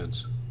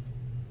payments,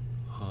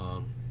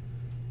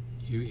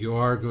 you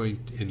are going,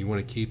 and you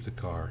want to keep the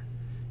car,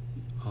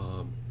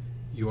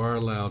 you are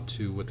allowed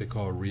to what they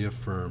call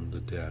reaffirm the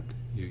debt.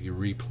 You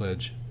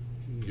repledge,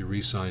 you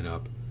re-sign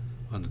up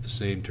under the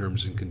same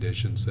terms and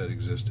conditions that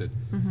existed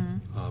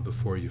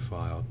before you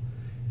filed.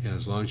 And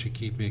as long as you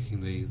keep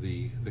making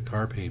the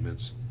car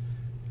payments,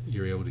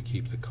 you're able to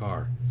keep the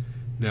car.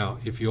 Now,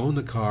 if you own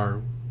the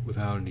car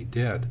without any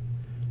debt,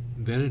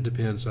 then it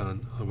depends on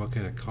what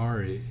kind of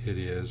car it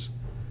is,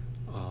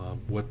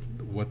 what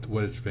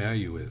its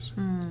value is.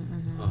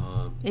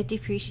 It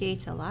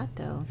depreciates a lot,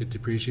 though. It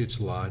depreciates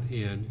a lot,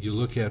 and you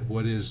look at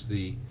what is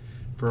the,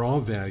 for all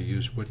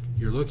values, what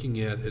you're looking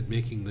at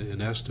making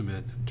an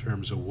estimate in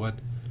terms of what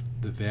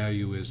the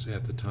value is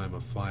at the time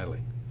of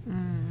filing.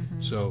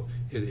 So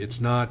it's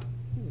not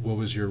what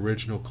was your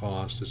original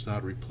cost, it's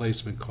not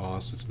replacement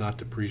cost, it's not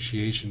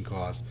depreciation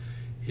cost.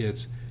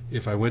 It's,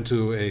 if I went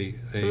to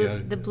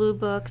the blue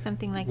book,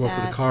 something like well, that.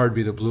 for the car it'd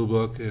be the blue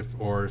book, if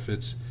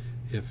it's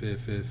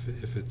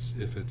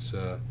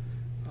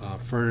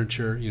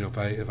furniture,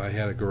 if I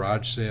had a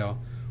garage sale,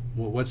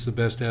 what's the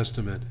best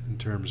estimate in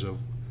terms of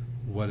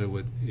what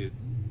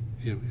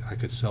I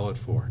could sell it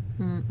for?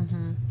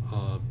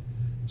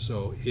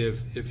 So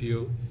if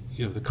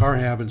if the car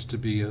happens to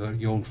be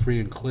you own free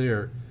and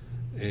clear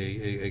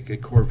a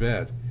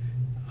Corvette,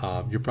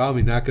 you're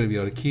probably not going to be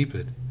able to keep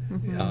it,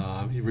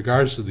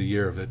 regardless of the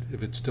year of it,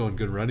 if it's still in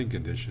good running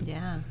condition.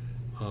 Yeah.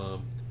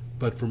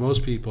 But for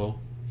most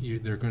people,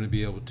 they're going to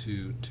be able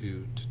to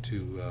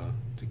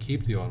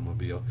keep the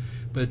automobile,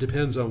 but it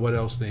depends on what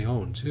else they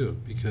own too,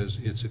 because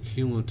it's a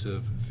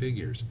cumulative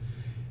figures.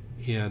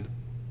 And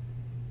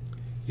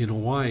in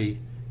Hawaii,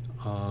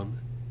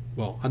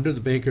 well, under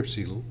the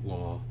bankruptcy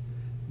law,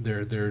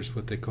 there's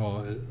what they call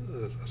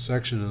a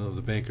section of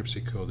the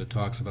bankruptcy code that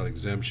talks about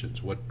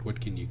exemptions.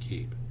 What can you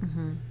keep?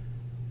 In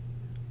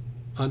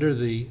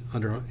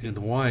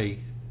Hawaii,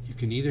 you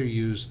can either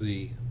use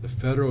the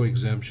federal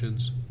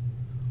exemptions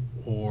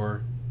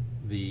or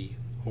the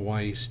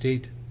Hawaii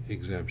state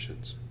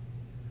exemptions.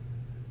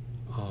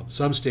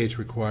 Some states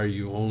require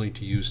you only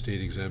to use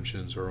state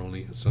exemptions, or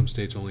some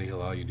states only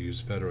allow you to use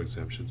federal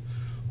exemptions.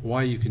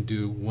 Hawaii, you can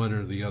do one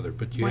or the other,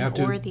 but you have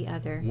to one or the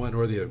other. One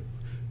or the other,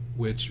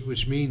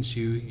 which means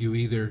you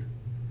either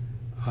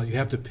you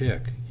have to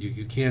pick.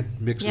 You can't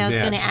mix and match. Yeah, I was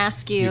going to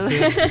ask you.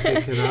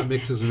 You cannot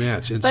mix and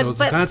match, and so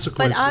the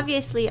consequence. But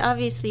obviously,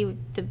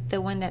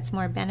 the one that's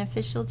more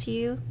beneficial to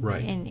you,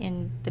 right,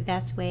 in the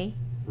best way.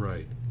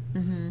 Right.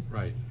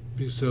 Right.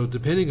 So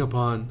depending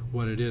upon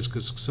what it is,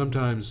 because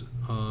sometimes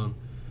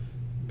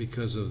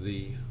because of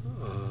the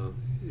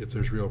if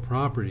there's real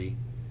property,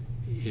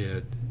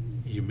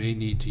 you may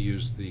need to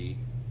use the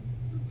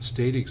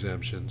state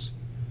exemptions,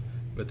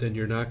 but then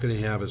you're not going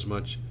to have as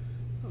much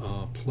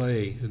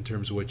play in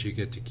terms of what you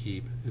get to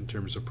keep in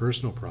terms of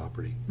personal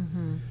property.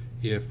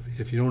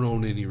 If you don't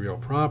own any real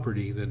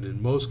property, then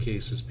in most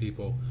cases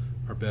people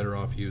are better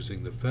off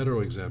using the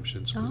federal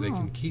exemptions because they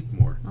can keep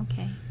more.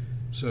 Okay.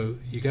 So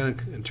you got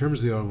to, in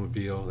terms of the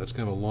automobile, that's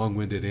kind of a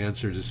long-winded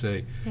answer to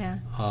say. Yeah.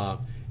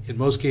 In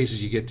most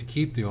cases, you get to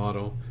keep the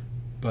auto,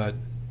 but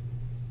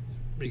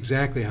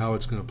exactly how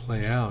it's going to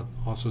play out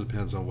also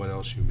depends on what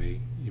else you may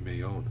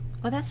own.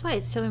 Well, that's why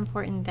it's so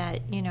important that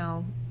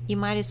you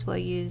might as well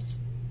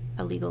use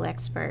a legal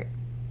expert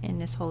in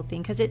this whole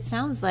thing, because it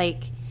sounds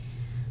like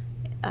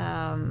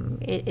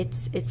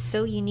it's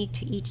so unique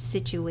to each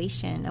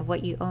situation of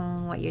what you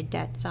own, what your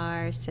debts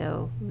are.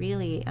 So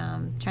really,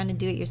 trying to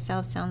do it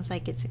yourself sounds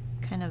like it's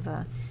kind of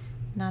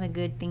not a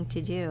good thing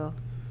to do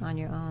on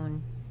your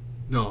own.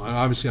 No,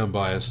 obviously I'm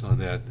biased on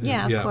that.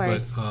 Yeah, of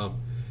course.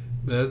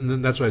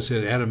 But that's why I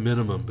said at a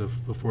minimum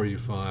before you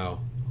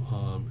file,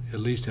 at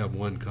least have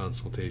one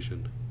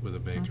consultation with a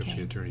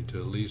bankruptcy attorney to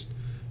at least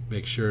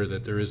make sure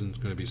that there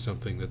isn't going to be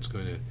something that's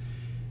going to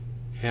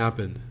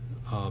happen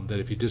that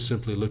if you just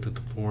simply looked at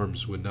the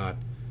forms would not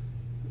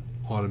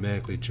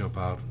automatically jump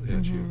out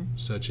at you,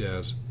 such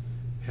as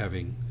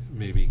having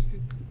maybe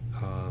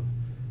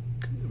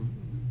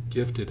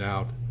gifted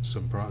out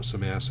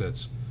some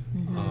assets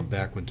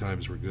back when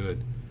times were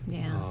good.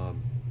 Yeah.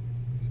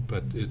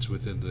 But it's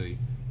within the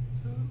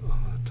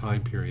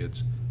time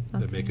periods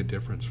that make a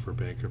difference for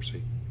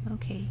bankruptcy.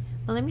 Okay.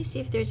 Well, let me see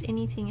if there's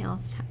anything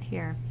else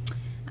here.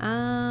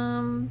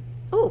 Can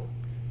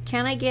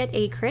I get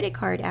a credit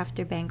card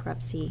after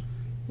bankruptcy?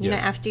 You know,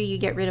 after you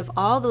get rid of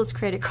all those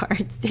credit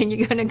cards, then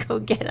you're going to go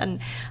get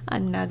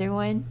another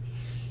one?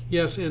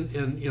 Yes, and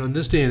in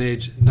this day and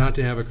age, not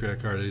to have a credit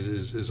card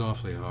is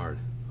awfully hard.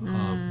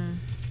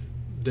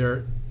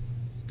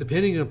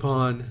 Depending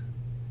upon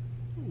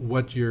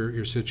what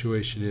your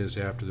situation is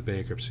after the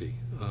bankruptcy,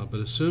 but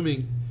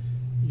assuming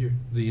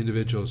the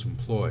individual is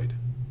employed,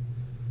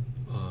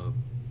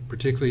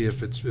 particularly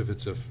if it's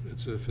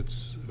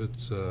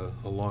a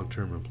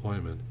long-term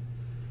employment,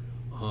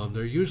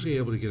 they're usually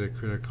able to get a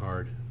credit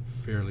card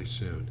fairly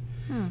soon.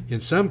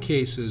 In some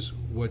cases,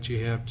 what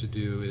you have to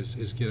do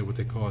is get what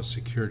they call a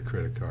secured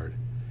credit card.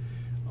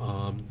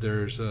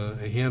 There's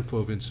a handful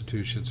of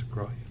institutions,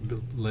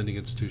 lending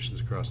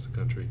institutions across the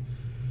country,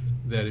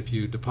 that if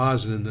you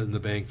deposit in the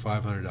bank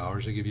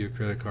 $500, they give you a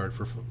credit card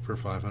for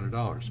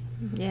 $500.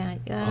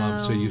 Yeah.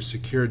 So you've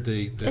secured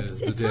the it debt.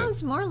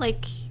 Sounds more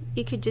like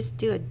you could just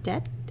do a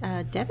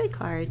debit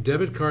card.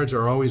 Debit cards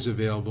are always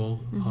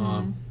available,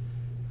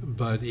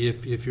 but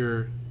if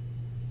you're,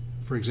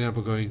 for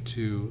example, going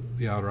to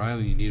the outer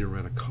island, you need to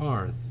rent a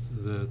car,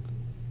 the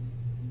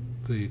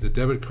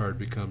debit card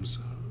becomes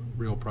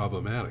real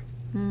problematic.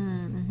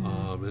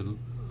 And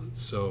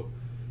so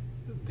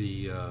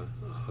the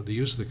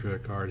use of the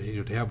credit card,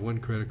 to have one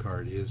credit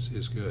card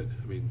is good.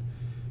 I mean,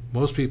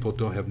 most people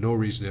don't have no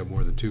reason to have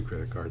more than two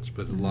credit cards,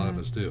 but a lot of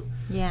us do.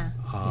 Yeah.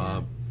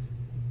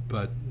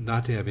 But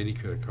not to have any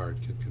credit card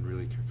can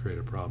really create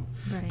a problem.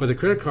 Right. But the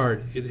credit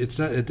card,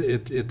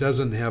 it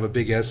doesn't have a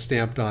big S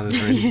stamped on it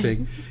or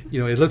anything.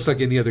 It looks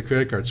like any other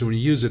credit card. So when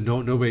you use it,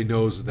 nobody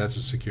knows that that's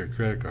a secured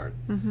credit card.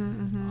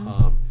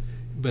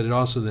 But it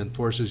also then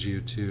forces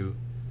you to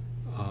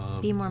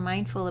be more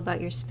mindful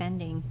about your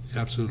spending.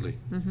 Absolutely,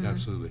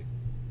 absolutely.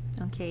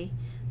 Okay,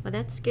 well,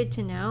 that's good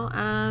to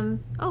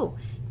know.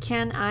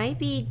 Can I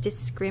be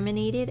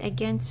discriminated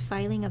against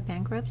filing a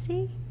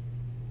bankruptcy?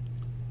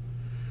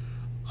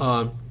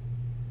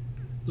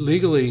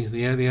 Legally,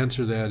 the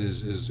answer to that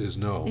is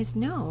no. Is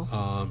no.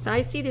 So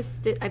I see this.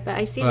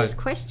 I see this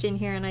question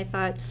here, and I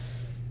thought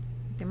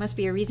there must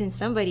be a reason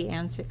somebody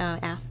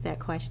asked that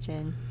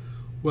question.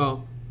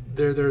 Well,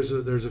 there's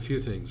a few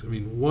things. I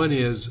mean, one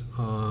is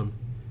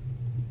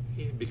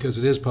because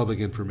it is public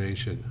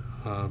information.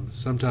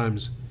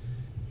 Sometimes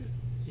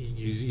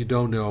you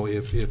don't know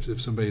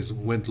if somebody's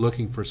went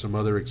looking for some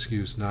other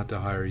excuse not to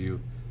hire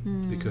you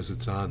because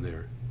it's on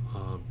there.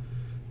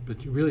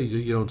 But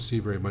you don't see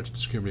very much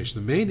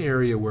discrimination. The main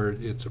area where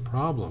it's a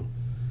problem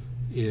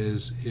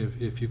is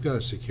if you've got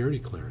a security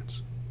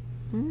clearance.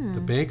 The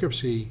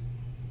bankruptcy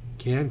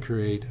can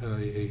create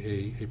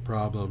a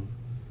problem,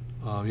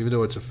 even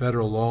though it's a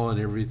federal law and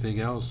everything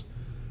else.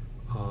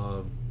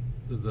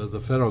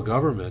 The federal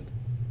government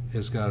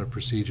has got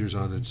procedures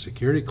on its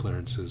security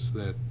clearances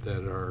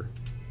that are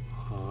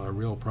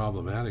real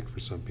problematic for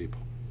some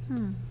people.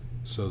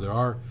 So there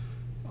are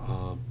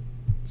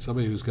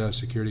somebody who's got a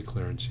security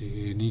clearance.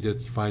 You need to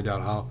find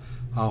out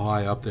how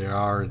high up they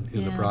are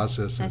in the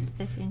process.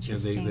 That's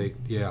interesting. And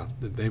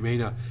they may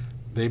not.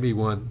 They may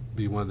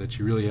be one that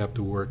you really have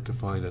to work to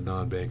find a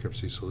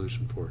non-bankruptcy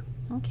solution for.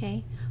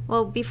 Okay.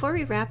 Well, before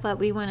we wrap up,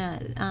 we want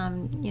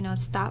to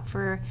stop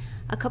for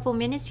a couple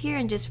minutes here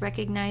and just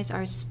recognize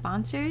our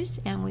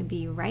sponsors, and we'll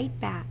be right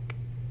back.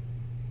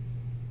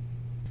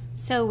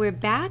 So we're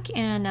back,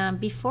 and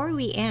before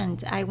we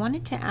end, I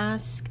wanted to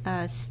ask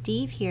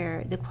Steve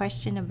here the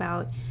question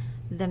about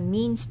the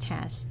means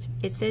test.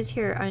 It says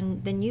here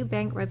on the new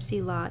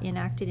bankruptcy law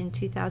enacted in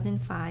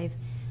 2005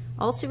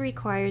 also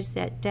requires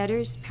that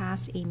debtors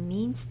pass a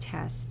means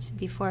test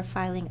before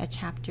filing a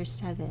Chapter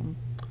 7.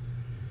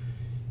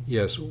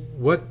 Yes,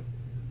 what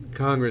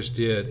Congress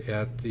did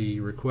at the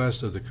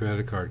request of the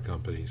credit card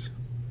companies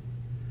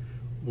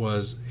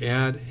was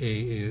add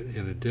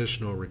an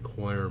additional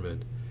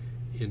requirement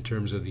in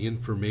terms of the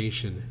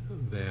information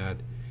that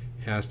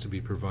has to be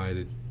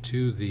provided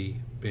to the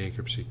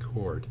bankruptcy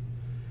court.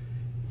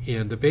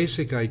 And the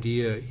basic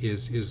idea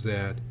is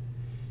that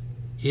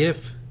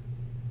if,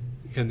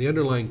 and the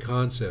underlying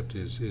concept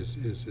is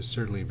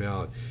certainly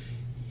valid,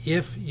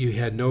 if you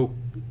had no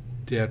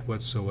debt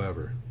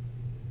whatsoever,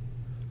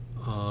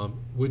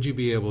 would you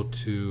be able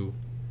to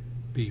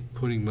be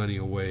putting money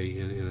away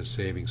in a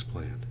savings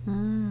plan?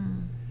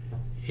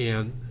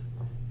 And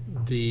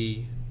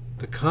the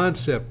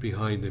concept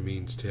behind the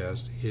means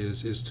test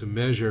is to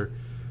measure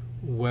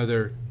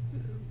whether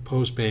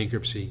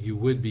post-bankruptcy you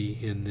would be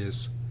in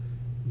this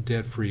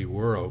debt-free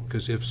world,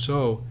 because if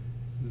so,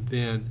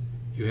 then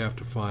you have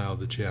to file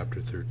the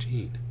Chapter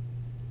 13.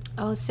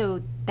 Oh,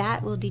 so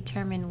that will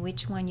determine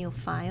which one you'll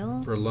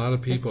file? For a lot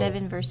of people. The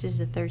 7 versus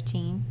the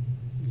 13?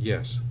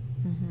 Yes.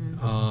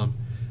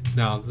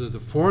 Now, the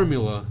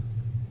formula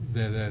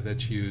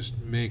that's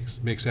used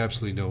makes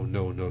absolutely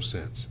no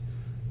sense.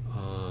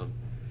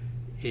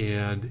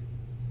 And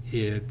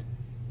it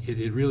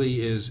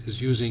really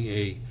is using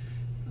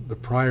the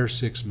prior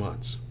 6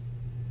 months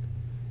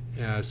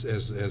as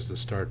the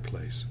start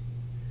place.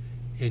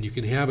 And you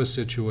can have a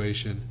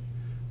situation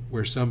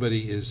where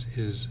somebody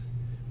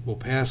will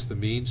pass the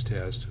means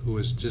test who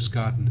has just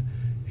gotten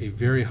a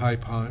very high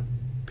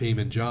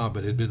payment job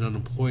but had been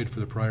unemployed for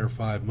the prior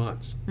 5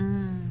 months.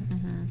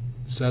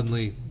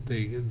 Suddenly,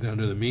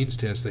 under the means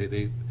test,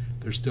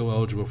 they're still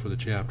eligible for the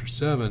Chapter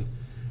 7,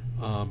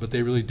 but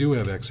they really do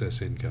have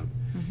excess income.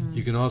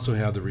 You can also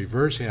have the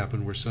reverse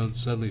happen where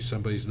suddenly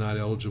somebody's not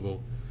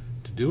eligible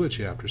to do a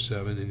Chapter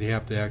 7, and they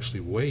have to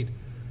actually wait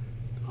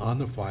on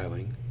the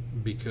filing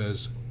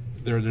because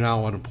they're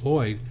now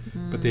unemployed,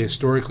 but they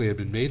historically have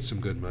been made some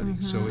good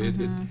money. So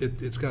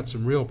it's got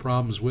some real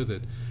problems with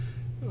it.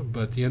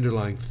 But the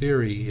underlying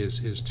theory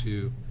is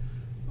to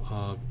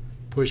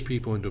push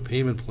people into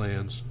payment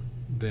plans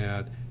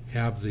that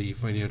have the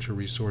financial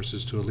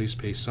resources to at least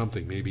pay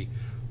something, maybe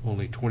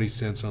only 20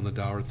 cents on the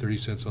dollar, 30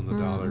 cents on the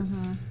dollar.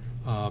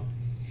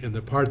 And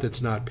the part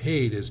that's not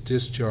paid is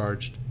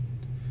discharged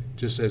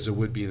just as it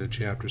would be in a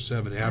Chapter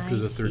 7 after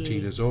the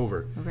 13 is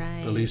over.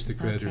 Right. At least the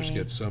creditors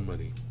get some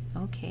money.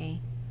 Okay.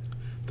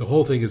 The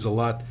whole thing is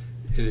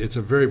it's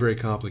a very, very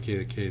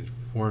complicated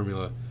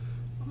formula.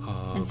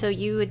 And so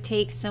you would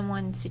take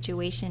someone's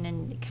situation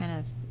and kind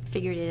of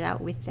figured it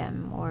out with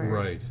them, or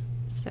right.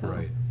 So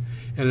right.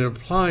 And it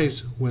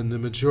applies when the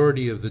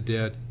majority of the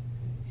debt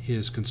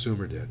is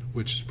consumer debt,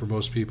 which for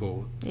most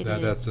people,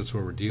 that's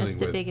what we're dealing with.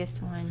 That's the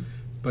biggest one.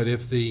 But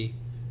if the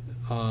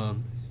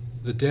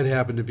debt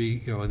happened to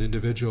be an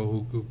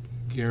individual who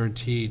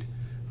guaranteed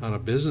on a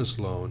business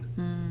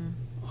loan,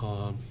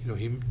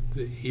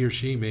 he or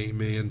she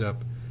may end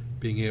up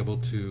being able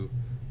to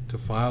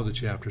file the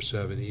Chapter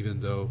 7,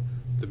 even though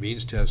the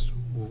means test,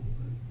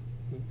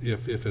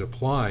 if it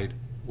applied,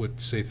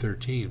 would say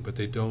 13, but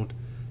they don't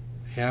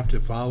have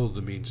to follow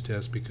the means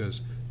test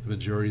because the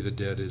majority of the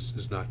debt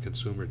is not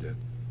consumer debt.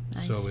 I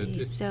see.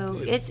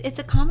 It's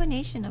a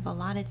combination of a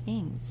lot of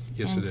things.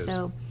 Yes, it is.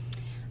 So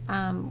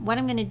what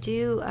I'm going to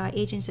do,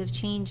 Agents of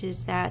Change,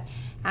 is that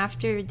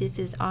after this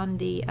is on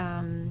the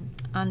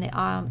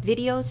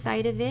video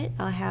side of it,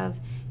 I'll have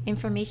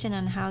information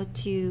on how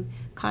to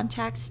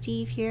contact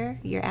Steve here,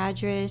 your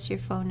address, your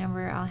phone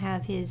number. I'll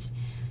have his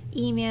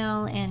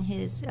email and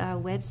his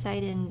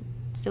website and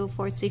so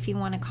forth. So if you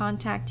want to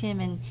contact him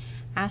and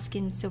ask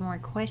him some more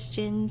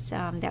questions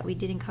that we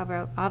didn't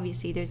cover,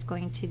 obviously there's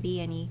going to be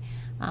any,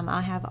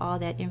 I'll have all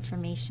that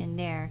information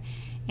there.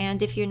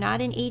 And if you're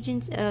not an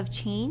Agent of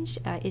Change,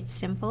 it's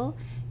simple.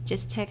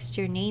 Just text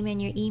your name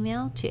and your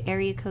email to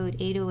area code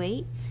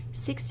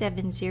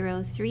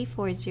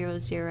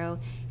 808-670-3400,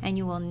 and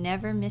you will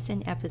never miss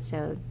an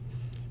episode.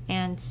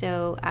 And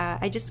so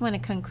I just want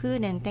to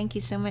conclude and thank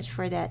you so much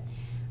for that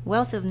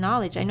wealth of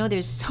knowledge. I know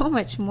there's so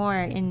much more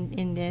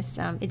in this.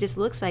 It just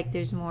looks like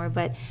there's more,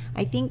 but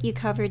I think you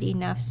covered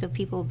enough so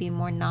people will be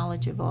more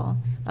knowledgeable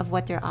of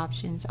what their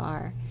options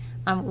are.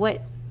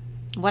 What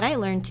I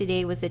learned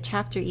today was the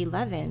Chapter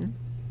 11,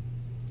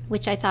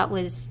 which I thought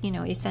was,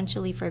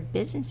 essentially for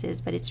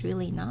businesses, but it's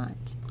really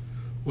not.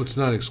 Well, it's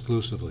not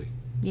exclusively.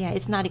 Yeah,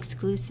 it's not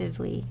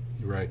exclusively.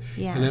 Right.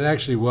 Yeah. And it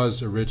actually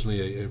was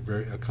originally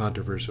a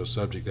controversial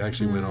subject. It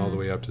actually went all the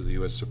way up to the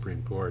U.S.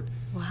 Supreme Court.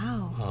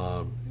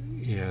 Wow.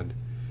 And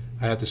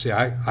I have to say,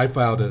 I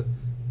filed the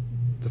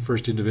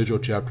first individual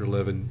Chapter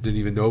 11, didn't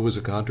even know it was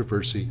a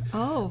controversy.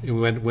 Oh.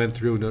 And went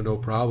through no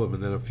problem.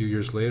 And then a few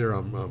years later,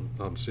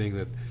 I'm seeing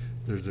that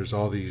there's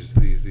all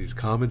these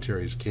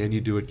commentaries. Can you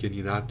do it? Can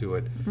you not do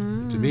it?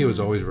 To me, it was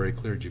always very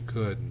clear that you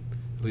could. And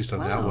at least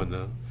on that one,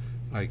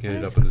 I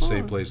ended up in the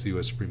same place the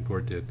U.S. Supreme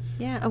Court did.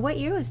 Yeah. What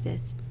year was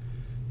this?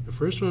 The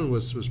first one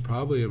was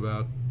probably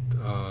about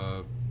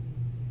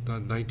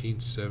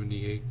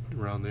 1978,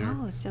 around there.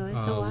 Oh, so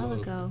it's a while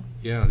ago.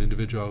 Yeah, an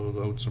individual who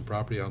owed some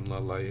property out in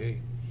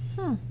Laie.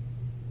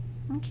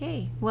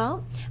 Okay.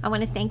 Well, I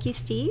want to thank you,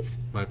 Steve.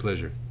 My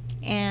pleasure.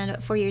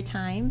 And for your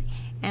time.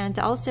 And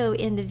also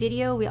in the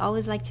video, we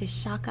always like to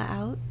shaka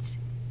out.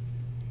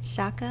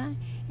 Shaka.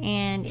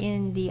 And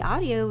in the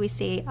audio, we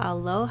say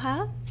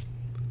aloha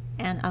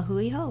and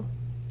ahui ho.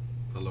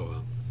 Aloha.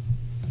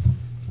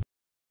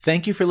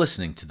 Thank you for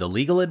listening to the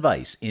Legal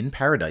Advice in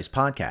Paradise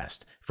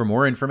podcast. For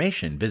more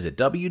information, visit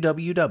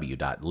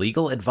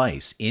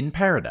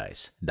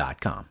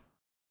www.legaladviceinparadise.com.